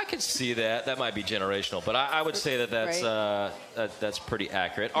 I can see that. That might be generational, but I would say that's pretty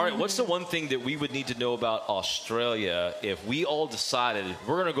accurate. All right, what's the one thing that we would need to know about Australia if we all decided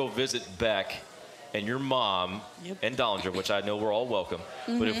we're going to go visit Beck and your mom and Dollinger, which I know we're all welcome,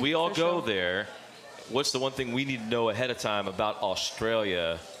 but if we all go there, what's the one thing we need to know ahead of time about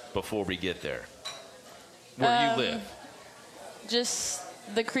Australia before we get there? Where you live? Just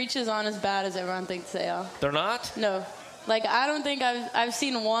the creatures aren't as bad as everyone thinks they are. They're not? No. Like, I don't think I've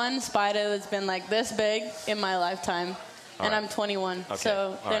seen one spider that's been like this big in my lifetime. And I'm 21,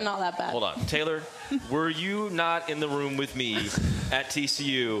 so they're not that bad. Hold on. Taylor, were you not in the room with me at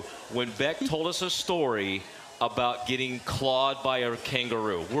TCU when Beck told us a story about getting clawed by a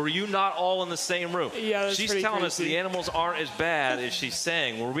kangaroo? Were you not all in the same room? Yeah, that's She's pretty telling crazy. us the animals aren't as bad as she's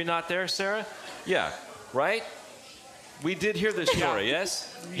saying. Were we not there, Sarah? Yeah, right? We did hear this story,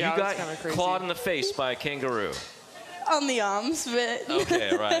 yes? Yeah, you got kinda crazy. clawed in the face by a kangaroo. On the arms, but...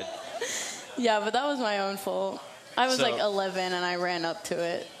 Okay, right. Yeah, but that was my own fault. I was So- like 11 and I ran up to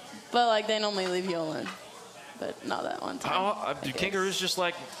it. But like, they normally leave you alone. But not that one time. Do kangaroos just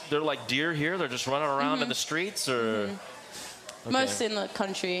like, they're like deer here? They're just running around in the streets? Or Okay. Most in the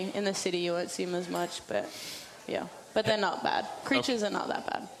country, in the city, you won't see them as much, but yeah. But they're not bad. Creatures are not that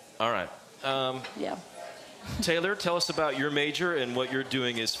bad. All right. Yeah. Taylor, tell us about your major and what you're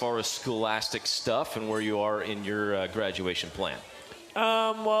doing as far as scholastic stuff and where you are in your graduation plan.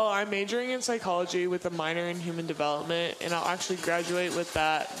 Well, I'm majoring in psychology with a minor in human development, and I'll actually graduate with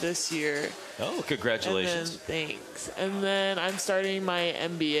that this year. Oh, congratulations. And then, thanks. And then I'm starting my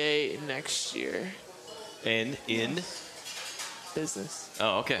MBA next year. And in? Business.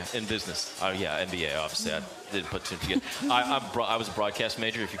 Oh, okay. In business. Oh, yeah, MBA, obviously. I didn't put two together. I was a broadcast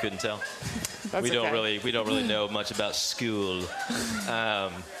major, if you couldn't tell. That's we don't okay. really know much about school.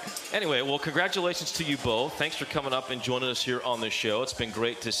 Anyway, well, congratulations to you both. Thanks for coming up and joining us here on the show. It's been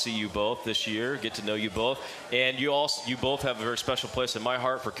great to see you both this year, get to know you both. And you both have a very special place in my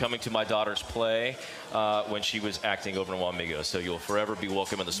heart for coming to my daughter's play when she was acting over in Wamego. So you'll forever be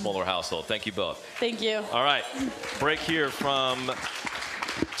welcome in the Smoller household. Thank you both. Thank you. All right, break here from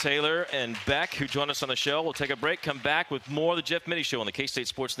Taylor and Beck, who joined us on the show. We'll take a break, come back with more of the Jeff Mitty Show on the K-State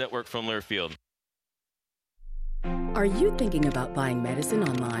Sports Network from Learfield. Are you thinking about buying medicine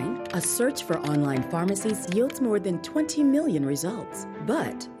online? A search for online pharmacies yields more than 20 million results.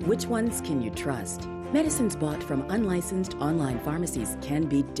 But which ones can you trust? Medicines bought from unlicensed online pharmacies can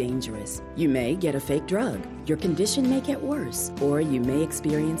be dangerous. You may get a fake drug, your condition may get worse, or you may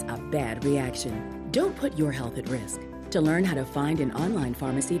experience a bad reaction. Don't put your health at risk. To learn how to find an online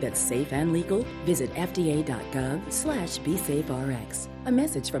pharmacy that's safe and legal, visit fda.gov/BeSafeRx. A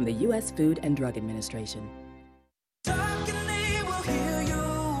message from the U.S. Food and Drug Administration.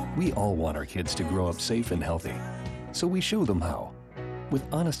 We all want our kids to grow up safe and healthy, so we show them how. With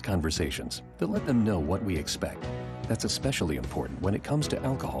honest conversations that let them know what we expect. That's especially important when it comes to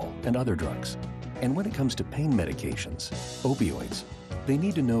alcohol and other drugs. And when it comes to pain medications, opioids, they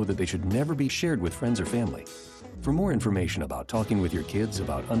need to know that they should never be shared with friends or family. For more information about talking with your kids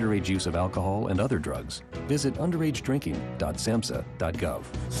about underage use of alcohol and other drugs, visit underagedrinking.samhsa.gov.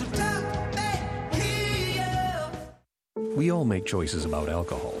 We all make choices about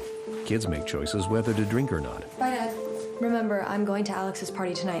alcohol. Kids make choices whether to drink or not. Bye, Dad. Remember, I'm going to Alex's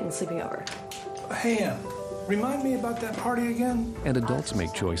party tonight and sleeping over. Hey, remind me about that party again? And adults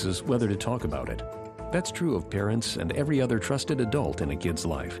make choices whether to talk about it. That's true of parents and every other trusted adult in a kid's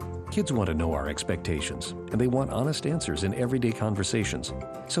life. Kids want to know our expectations, and they want honest answers in everyday conversations.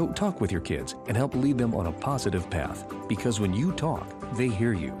 So talk with your kids and help lead them on a positive path, because when you talk, they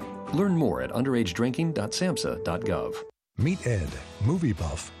hear you. Learn more at underagedrinking.samhsa.gov. Meet Ed, movie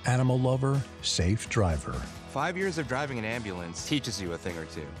buff, animal lover, safe driver. 5 years of driving an ambulance teaches you a thing or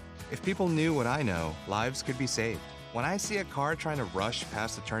two. If people knew what I know, lives could be saved. When I see a car trying to rush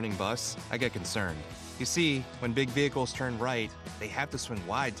past a turning bus, I get concerned. You see, when big vehicles turn right, they have to swing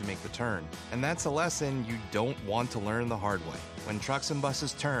wide to make the turn. And that's a lesson you don't want to learn the hard way. When trucks and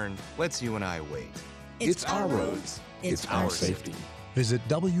buses turn, let's you and I wait. It's our roads. It's our safety. Visit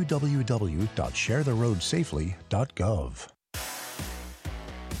www.sharetheroadsafely.gov.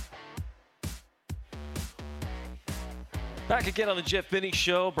 Back again on the Jeff Benny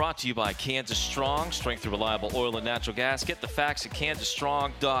Show, brought to you by Kansas Strong. Strength through reliable oil and natural gas. Get the facts at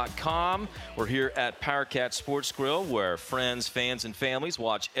kansasstrong.com. We're here at Power Cat Sports Grill, where friends, fans, and families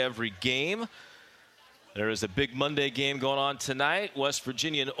watch every game. There is a big Monday game going on tonight. West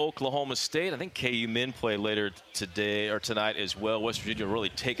Virginia and Oklahoma State. I think KU men play later today or tonight as well. West Virginia really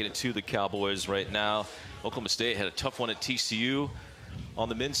taking it to the Cowboys right now. Oklahoma State had a tough one at TCU on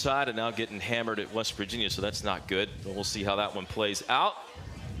the men's side and now getting hammered at West Virginia, so that's not good. But we'll see how that one plays out.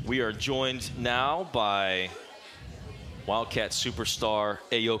 We are joined now by Wildcat superstar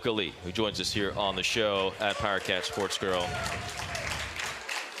Ayoka Lee, who joins us here on the show at Power Cat Sports Grill.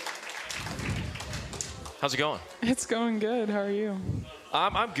 How's it going? It's going good. How are you?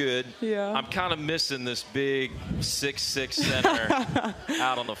 I'm good. Yeah. I'm kind of missing this big 6'6" center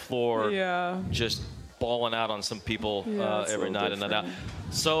out on the floor. Yeah. Just balling out on some people every night and night out.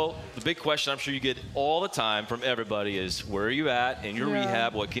 So the big question I'm sure you get all the time from everybody is, where are you at in your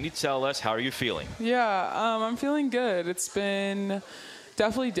rehab? What can you tell us? How are you feeling? Yeah, I'm feeling good. It's been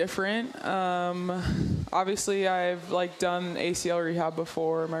definitely different. Obviously, I've done ACL rehab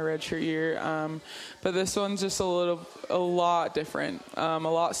before my redshirt year, but this one's just a lot different, a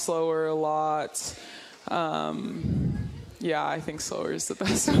lot slower, a lot. Yeah, I think slower is the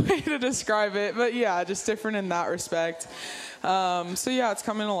best way to describe it. But yeah, just different in that respect. So yeah, it's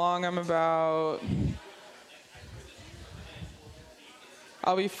coming along.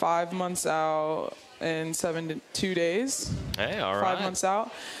 I'll be 5 months out in 2 days. Hey, all right. 5 months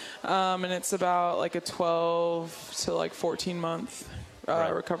out. And it's about a 12 to 14 month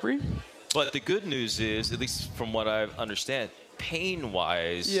recovery. But the good news is, at least from what I understand,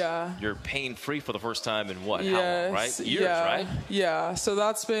 pain-wise, you're pain-free for the first time in what? Yes, how long, right? Years, right? Yeah, so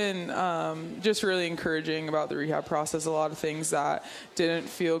that's been just really encouraging about the rehab process. A lot of things that didn't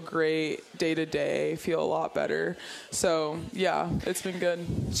feel great day-to-day feel a lot better. So, yeah, it's been good.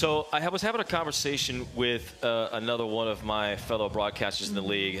 So I was having a conversation with another one of my fellow broadcasters in the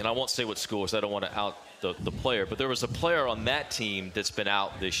league, and I won't say what school, because I don't want to out the player, but there was a player on that team that's been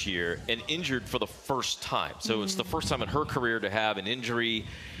out this year and injured for the first time. So it's the first time in her career to have an injury,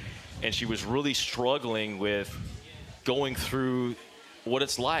 and she was really struggling with going through what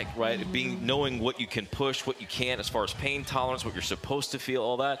it's like, right? Knowing what you can push, what you can't as far as pain tolerance, what you're supposed to feel,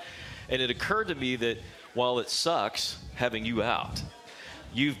 all that. And it occurred to me that while it sucks having you out,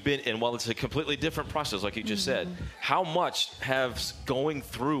 you've been, and while it's a completely different process, like you just said, how much has going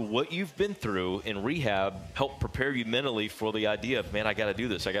through what you've been through in rehab helped prepare you mentally for the idea of, man, I got to do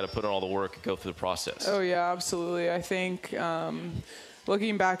this. I got to put in all the work and go through the process. Oh, yeah, absolutely. I think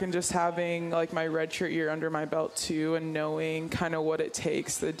looking back and just having my redshirt year under my belt too, and knowing kind of what it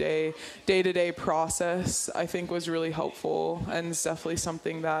takes, the day-to-day process, I think was really helpful, and it's definitely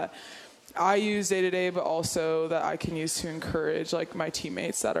something that I use day to day, but also that I can use to encourage my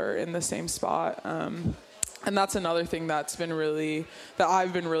teammates that are in the same spot. And that's another thing that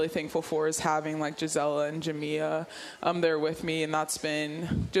I've been really thankful for, is having Gisela and Jamia there with me, and that's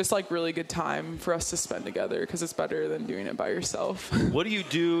been just really good time for us to spend together, because it's better than doing it by yourself. What do you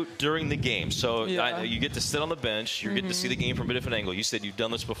do during the game? So you get to sit on the bench, you get to see the game from a different angle. You said you've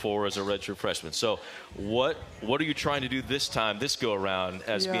done this before as a redshirt freshman. So what are you trying to do this go around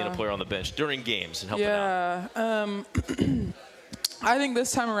as being a player on the bench during games and helping out? I think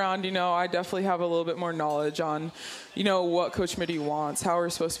this time around, I definitely have a little bit more knowledge on, what Coach Mitty wants, how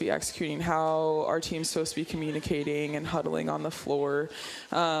we're supposed to be executing, how our team's supposed to be communicating and huddling on the floor.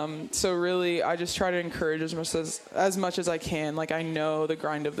 So really, I just try to encourage as much as I can. I know the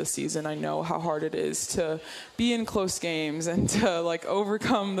grind of the season. I know how hard it is to be in close games and to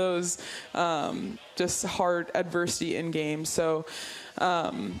overcome those just hard adversity in games. So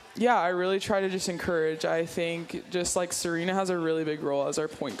I really try to just encourage. I think just Serena has a really big role as our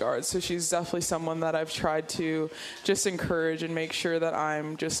point guard, so she's definitely someone that I've tried to just encourage and make sure that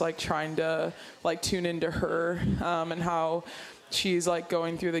I'm just trying to tune into her and how she's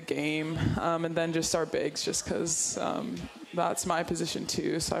going through the game, and then just our bigs, just because that's my position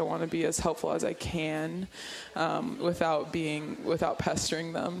too. So I want to be as helpful as I can without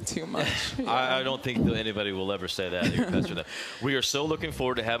pestering them too much. I don't think that anybody will ever say that. You pester them. We are so looking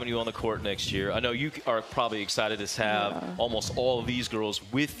forward to having you on the court next year. I know you are probably excited to have almost all of these girls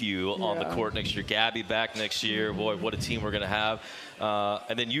with you on the court next year. Gabby back next year. Boy, what a team we're going to have.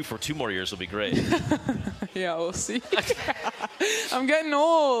 And then you for 2 more years will be great. Yeah, we'll see. I'm getting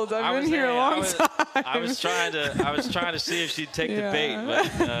old. I've been here a long time. I was trying to see if she'd take the bait,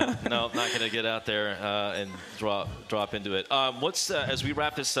 but no, not going to get out there and drop into it. As we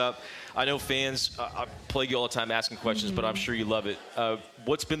wrap this up, I know fans plague you all the time asking questions, but I'm sure you love it.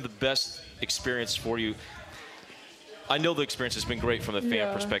 What's been the best experience for you I know the experience has been great from the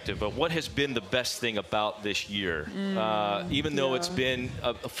fan perspective, but what has been the best thing about this year? Even though it's been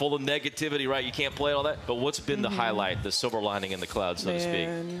full of negativity, right? You can't play all that, but what's been the highlight, the silver lining in the clouds, so to speak?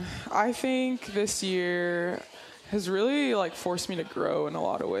 I think this year has really like forced me to grow in a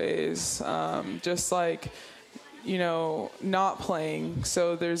lot of ways. Just like, you know, not playing.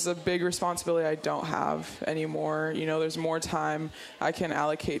 So there's a big responsibility I don't have anymore. You know, there's more time I can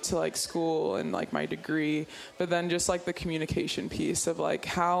allocate to like school and like my degree, but then just like the communication piece of like,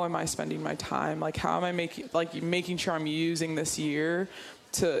 how am I spending my time? Like, how am I making sure I'm using this year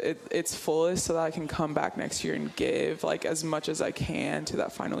to its fullest so that I can come back next year and give like as much as I can to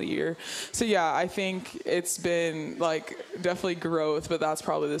that final year. So yeah, I think it's been like definitely growth, but that's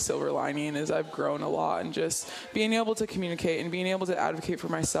probably the silver lining is I've grown a lot, and just being able to communicate and being able to advocate for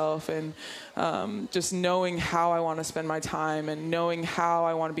myself, and just knowing how I want to spend my time and knowing how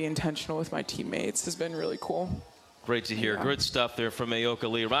I want to be intentional with my teammates has been really cool. Great to hear. Good stuff there from Ayoka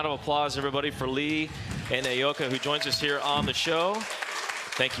Lee. Round of applause, everybody, for Lee and Ayoka, who joins us here on the show.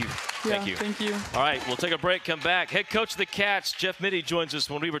 Thank you. Thank you. Thank you. All right, we'll take a break, come back. Head coach of the Cats, Jeff Mittie, joins us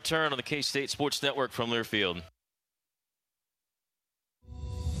when we return on the K-State Sports Network from Learfield.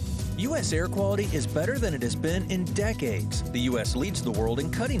 U.S. air quality is better than it has been in decades. The U.S. leads the world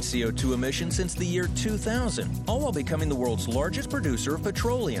in cutting CO2 emissions since the year 2000, all while becoming the world's largest producer of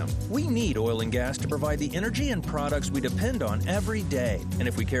petroleum. We need oil and gas to provide the energy and products we depend on every day. And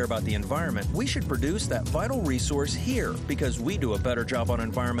if we care about the environment, we should produce that vital resource here, because we do a better job on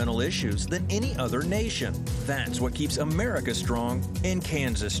environmental issues than any other nation. That's what keeps America strong and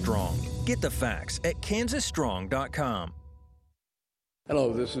Kansas strong. Get the facts at kansasstrong.com.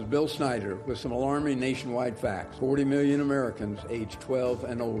 Hello, this is Bill Snyder with some alarming nationwide facts. 40 million Americans aged 12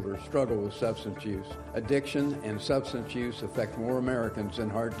 and older struggle with substance use. Addiction and substance use affect more Americans than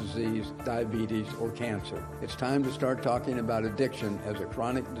heart disease, diabetes, or cancer. It's time to start talking about addiction as a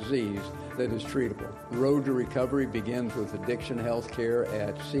chronic disease that is treatable. The road to recovery begins with addiction health care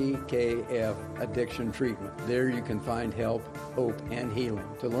at CKF Addiction Treatment. There you can find help, hope, and healing.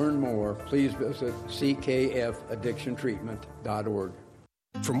 To learn more, please visit ckfaddictiontreatment.org.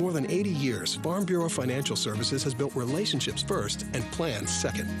 For more than 80 years, Farm Bureau Financial Services has built relationships first and plans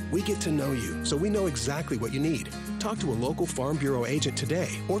second. We get to know you, so we know exactly what you need. Talk to a local Farm Bureau agent today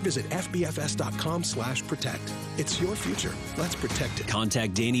or visit fbfs.com/protect. It's your future. Let's protect it.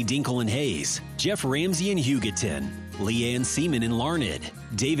 Contact Danny Dinkle in Hayes, Jeff Ramsey in Hugoton, Leanne Seaman in Larned,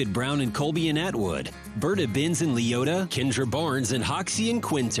 David Brown in Colby and Atwood, Berta Binns in Leota, Kendra Barnes in Hoxie and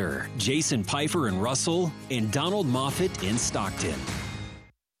Quinter, Jason Pfeiffer in Russell, and Donald Moffitt in Stockton.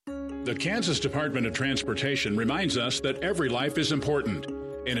 The Kansas Department of Transportation reminds us that every life is important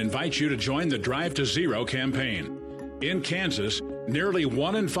and invites you to join the Drive to Zero campaign. In Kansas, nearly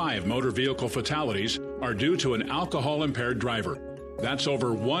 1 in 5 motor vehicle fatalities are due to an alcohol-impaired driver. That's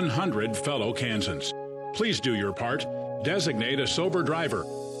over 100 fellow Kansans. Please do your part, designate a sober driver,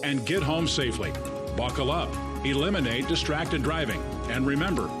 and get home safely. Buckle up, eliminate distracted driving, and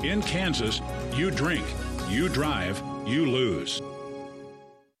remember, in Kansas, you drink, you drive, you lose.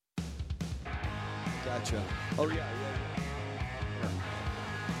 Gotcha. Oh, yeah.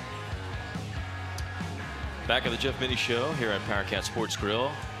 Back at the Jeff Mittie Show here at PowerCat Sports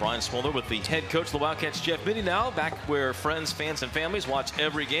Grill. Brian Smoller with the head coach of the Wildcats, Jeff Mittie, now back where friends, fans, and families watch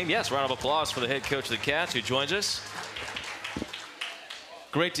every game. Yes, round of applause for the head coach of the Cats who joins us.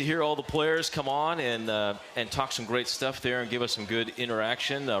 Great to hear all the players come on and talk some great stuff there and give us some good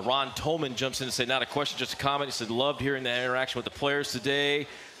interaction. Ron Tolman jumps in and said, not a question, just a comment. He said, loved hearing that interaction with the players today.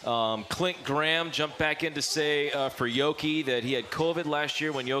 Clint Graham jumped back in to say for Yoki that he had COVID last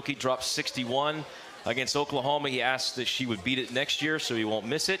year when Yoki dropped 61 against Oklahoma. He asked that she would beat it next year so he won't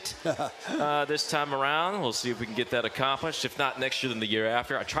miss it this time around. We'll see if we can get that accomplished. If not next year, then the year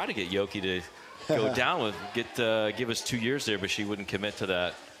after. I tried to get Yoki to go down with, give us 2 years there, but she wouldn't commit to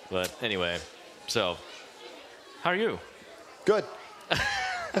that. But anyway, so how are you? Good.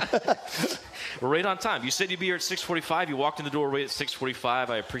 We're right on time. You said you'd be here at 6:45. You walked in the door right at 6:45.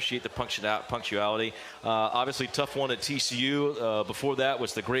 I appreciate the punctuality. Obviously, tough one at TCU. Before that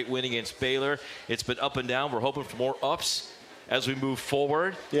was the great win against Baylor. It's been up and down. We're hoping for more ups as we move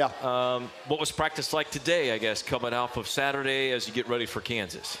forward. Yeah. What was practice like today, I guess, coming off of Saturday as you get ready for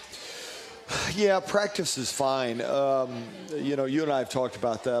Kansas? Yeah, practice is fine. You know, you and I have talked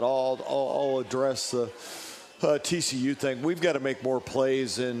about that. I'll address the TCU thing. We've got to make more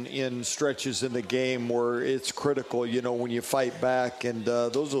plays in stretches in the game where it's critical, you know, when you fight back. And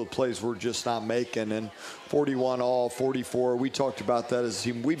those are the plays we're just not making. And 41 all, 44, we talked about that as a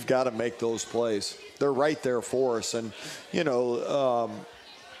team. We've got to make those plays. They're right there for us. And, you know,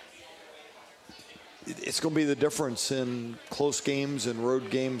 it's going to be the difference in close games and road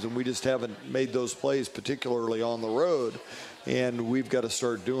games, and we just haven't made those plays, particularly on the road. And we've got to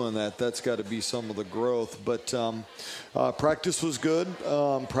start doing that. That's got to be some of the growth. But practice was good.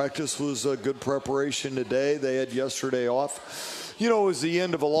 Practice was a good preparation today. They had yesterday off. You know, it was the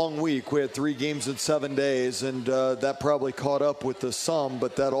end of a long week. We had 3 games in 7 days, and that probably caught up with the sum.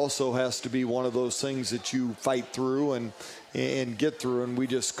 But that also has to be one of those things that you fight through and get through, and we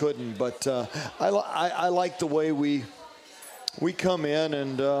just couldn't. But I like the way we come in,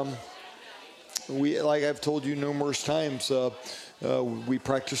 and we, like I've told you numerous times, we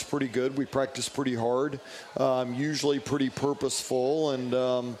practice pretty good. We practice pretty hard, usually pretty purposeful, and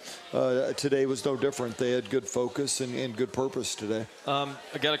today was no different. They had good focus and good purpose today. I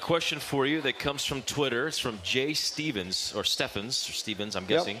got a question for you that comes from Twitter. It's from Jay Stevens, I'm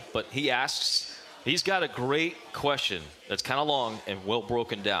guessing. Yep. But he asks, he's got a great question that's kind of long and well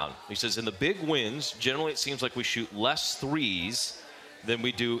broken down. He says, in the big wins, generally it seems like we shoot less threes than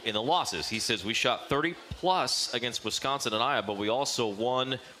we do in the losses. He says we shot 30-plus against Wisconsin and Iowa, but we also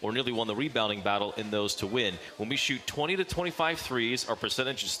won or nearly won the rebounding battle in those to win. When we shoot 20 to 25 threes, our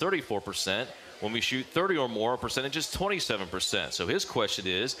percentage is 34%. When we shoot 30 or more, our percentage is 27%. So his question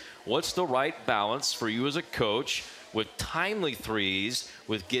is, what's the right balance for you as a coach with timely threes,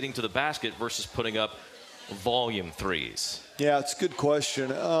 with getting to the basket versus putting up volume threes? Yeah, it's a good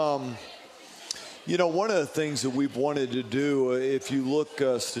question. You know, one of the things that we've wanted to do, if you look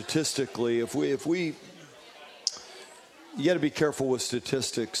statistically, you got to be careful with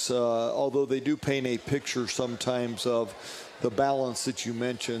statistics, although they do paint a picture sometimes of the balance that you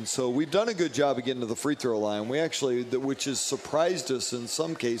mentioned. So we've done a good job of getting to the free throw line. We actually, which has surprised us in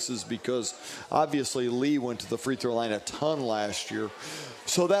some cases, because obviously Lee went to the free throw line a ton last year.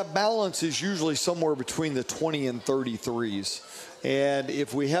 So that balance is usually somewhere between the 20 and 30 threes. And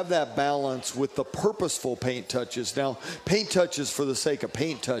if we have that balance with the purposeful paint touches, now paint touches for the sake of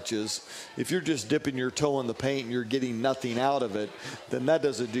paint touches, if you're just dipping your toe in the paint and you're getting nothing out of it, then that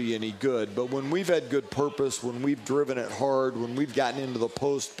doesn't do you any good. But when we've had good purpose, when we've driven it hard, when we've gotten into the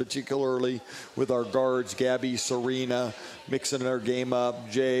post, particularly with our guards, Gabby, Serena, mixing our game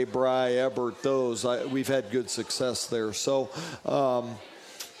up, Jay, Bry, Ebert, we've had good success there. So,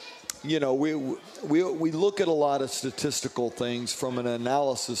 you know, we look at a lot of statistical things from an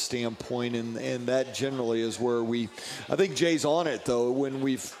analysis standpoint, and that generally is where I think Jay's on it, though. When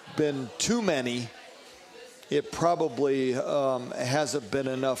we've been too many, it probably hasn't been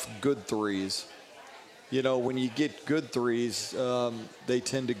enough good threes. You know, when you get good threes, they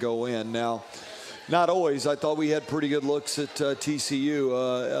tend to go in. Now, not always. I thought we had pretty good looks at TCU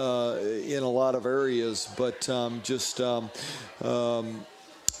in a lot of areas, but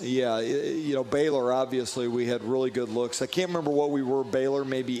yeah, you know, Baylor, obviously, we had really good looks. I can't remember what we were, Baylor,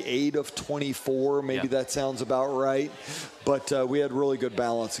 maybe 8 of 24. Maybe that sounds about right. But we had really good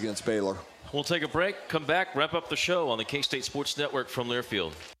balance against Baylor. We'll take a break, come back, wrap up the show on the K-State Sports Network from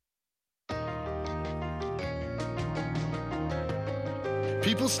Learfield.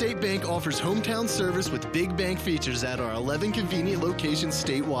 People's State Bank offers hometown service with big bank features at our 11 convenient locations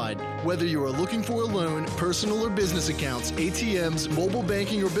statewide. Whether you are looking for a loan, personal or business accounts, ATMs, mobile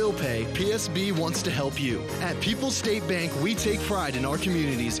banking, or bill pay, PSB wants to help you. At People's State Bank, we take pride in our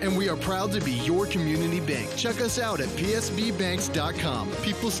communities, and we are proud to be your community bank. Check us out at psbbanks.com.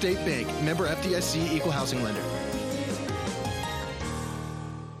 People's State Bank, member FDIC, equal housing lender.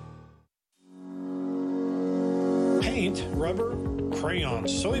 Paint, rubber,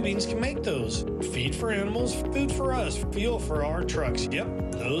 crayons, soybeans can make those. Feed for animals, food for us, fuel for our trucks.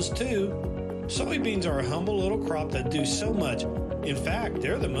 Yep, those too. Soybeans are a humble little crop that do so much. In fact,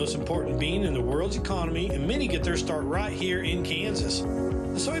 they're the most important bean in the world's economy, and many get their start right here in Kansas.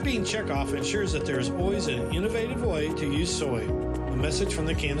 The Soybean Checkoff ensures that there is always an innovative way to use soy. A message from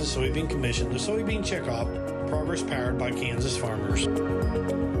the Kansas Soybean Commission, the Soybean Checkoff, progress powered by Kansas farmers.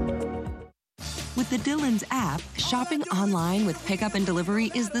 With the Dillon's app, shopping online with pickup and delivery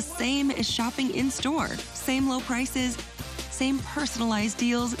is the same as shopping in-store. Same low prices, same personalized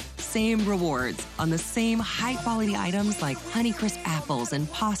deals, same rewards on the same high-quality items like Honeycrisp apples and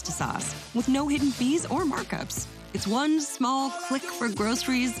pasta sauce with no hidden fees or markups. It's one small click for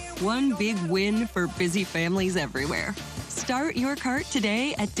groceries, one big win for busy families everywhere. Start your cart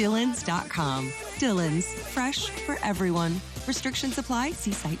today at Dillons.com. Dillons, fresh for everyone. Restrictions apply.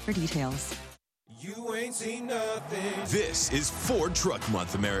 See site for details. You ain't seen nothing. This is Ford Truck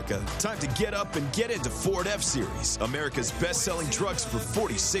Month, America. Time to get up and get into Ford F-Series, America's best-selling trucks for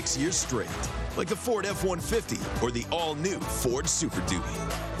 46 years straight. Like the Ford F-150 or the all-new Ford Super Duty.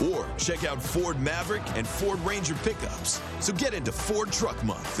 Or check out Ford Maverick and Ford Ranger pickups. So get into Ford Truck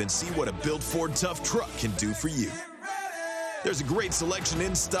Month and see what a built Ford Tough truck can do for you. There's a great selection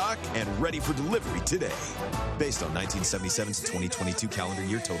in stock and ready for delivery today. Based on 1977 to 2022 calendar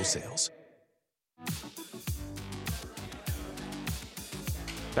year total sales.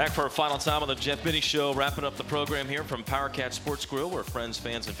 Back for our final time on the Jeff Mittie Show, wrapping up the program here from Power Cat Sports Grill, where friends,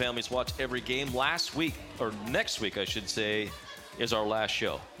 fans, and families watch every game. Next week, I should say, is our last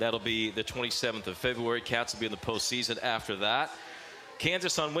show. That'll be the 27th of February. Cats will be in the postseason after that.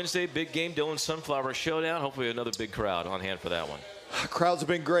 Kansas on Wednesday, big game, Dillon Sunflower Showdown. Hopefully another big crowd on hand for that one. Crowds have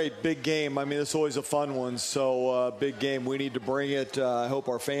been great. Big game. I mean, it's always a fun one. So, big game. We need to bring it. I hope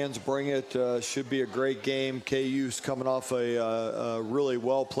our fans bring it. Should be a great game. KU's coming off a really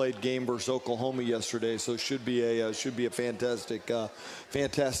well-played game versus Oklahoma yesterday. So, should be a fantastic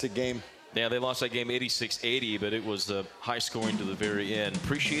game. Yeah, they lost that game 86-80, but it was high scoring to the very end.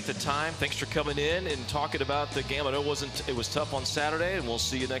 Appreciate the time. Thanks for coming in and talking about the game. I know it was tough on Saturday, and we'll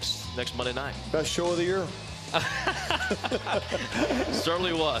see you next Monday night. Best show of the year.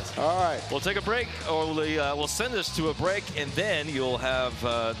 Certainly was. All right. We'll take a break, or we'll send this to a break, and then you'll have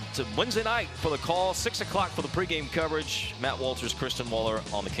to Wednesday night for the call, 6 o'clock for the pregame coverage. Matt Walters, Kristen Waller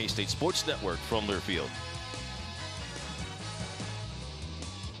on the K-State Sports Network from Learfield.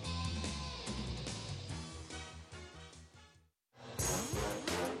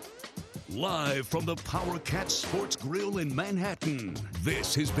 Live from the Power Cat Sports Grill in Manhattan,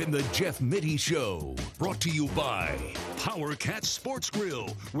 this has been the Jeff Mittie Show. Brought to you by Power Cat Sports Grill,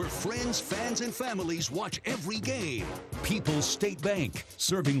 where friends, fans, and families watch every game. People's State Bank,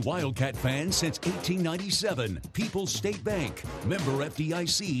 serving Wildcat fans since 1897. People's State Bank, member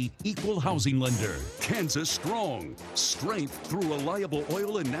FDIC, equal housing lender. Kansas Strong, strength through reliable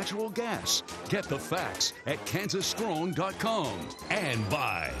oil and natural gas. Get the facts at kansasstrong.com. And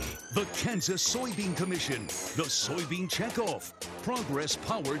by the Kansas Soybean Commission, the Soybean Checkoff, progress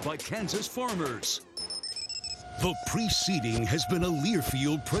powered by Kansas farmers. The preceding has been a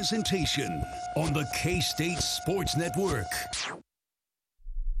Learfield presentation on the K-State Sports Network.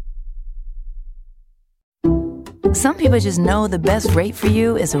 Some people just know the best rate for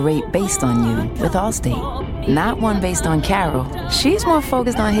you is a rate based on you with Allstate, not one based on Carol. She's more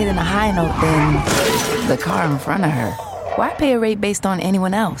focused on hitting a high note than the car in front of her. Why pay a rate based on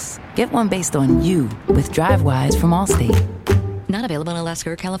anyone else? Get one based on you with DriveWise from Allstate. Not available in Alaska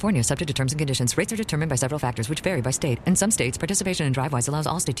or California, subject to terms and conditions. Rates are determined by several factors, which vary by state. In some states, participation in DriveWise allows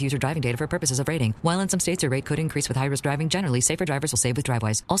Allstate to use your driving data for purposes of rating. While in some states, your rate could increase with high-risk driving. Generally, safer drivers will save with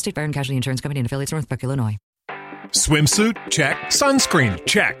DriveWise. Allstate Fire and Casualty Insurance Company and affiliates, Northbrook, Illinois. Swimsuit? Check. Sunscreen?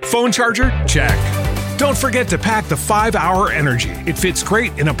 Check. Phone charger? Check. Don't forget to pack the 5-Hour Energy. It fits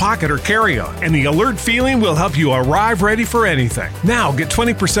great in a pocket or carry-on, and the alert feeling will help you arrive ready for anything. Now get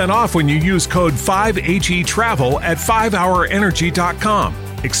 20% off when you use code 5HETRAVEL at 5hourenergy.com.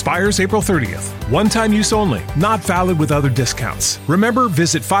 Expires April 30th. One-time use only. Not valid with other discounts. Remember,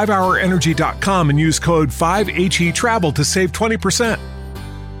 visit 5hourenergy.com and use code 5HETRAVEL to save 20%.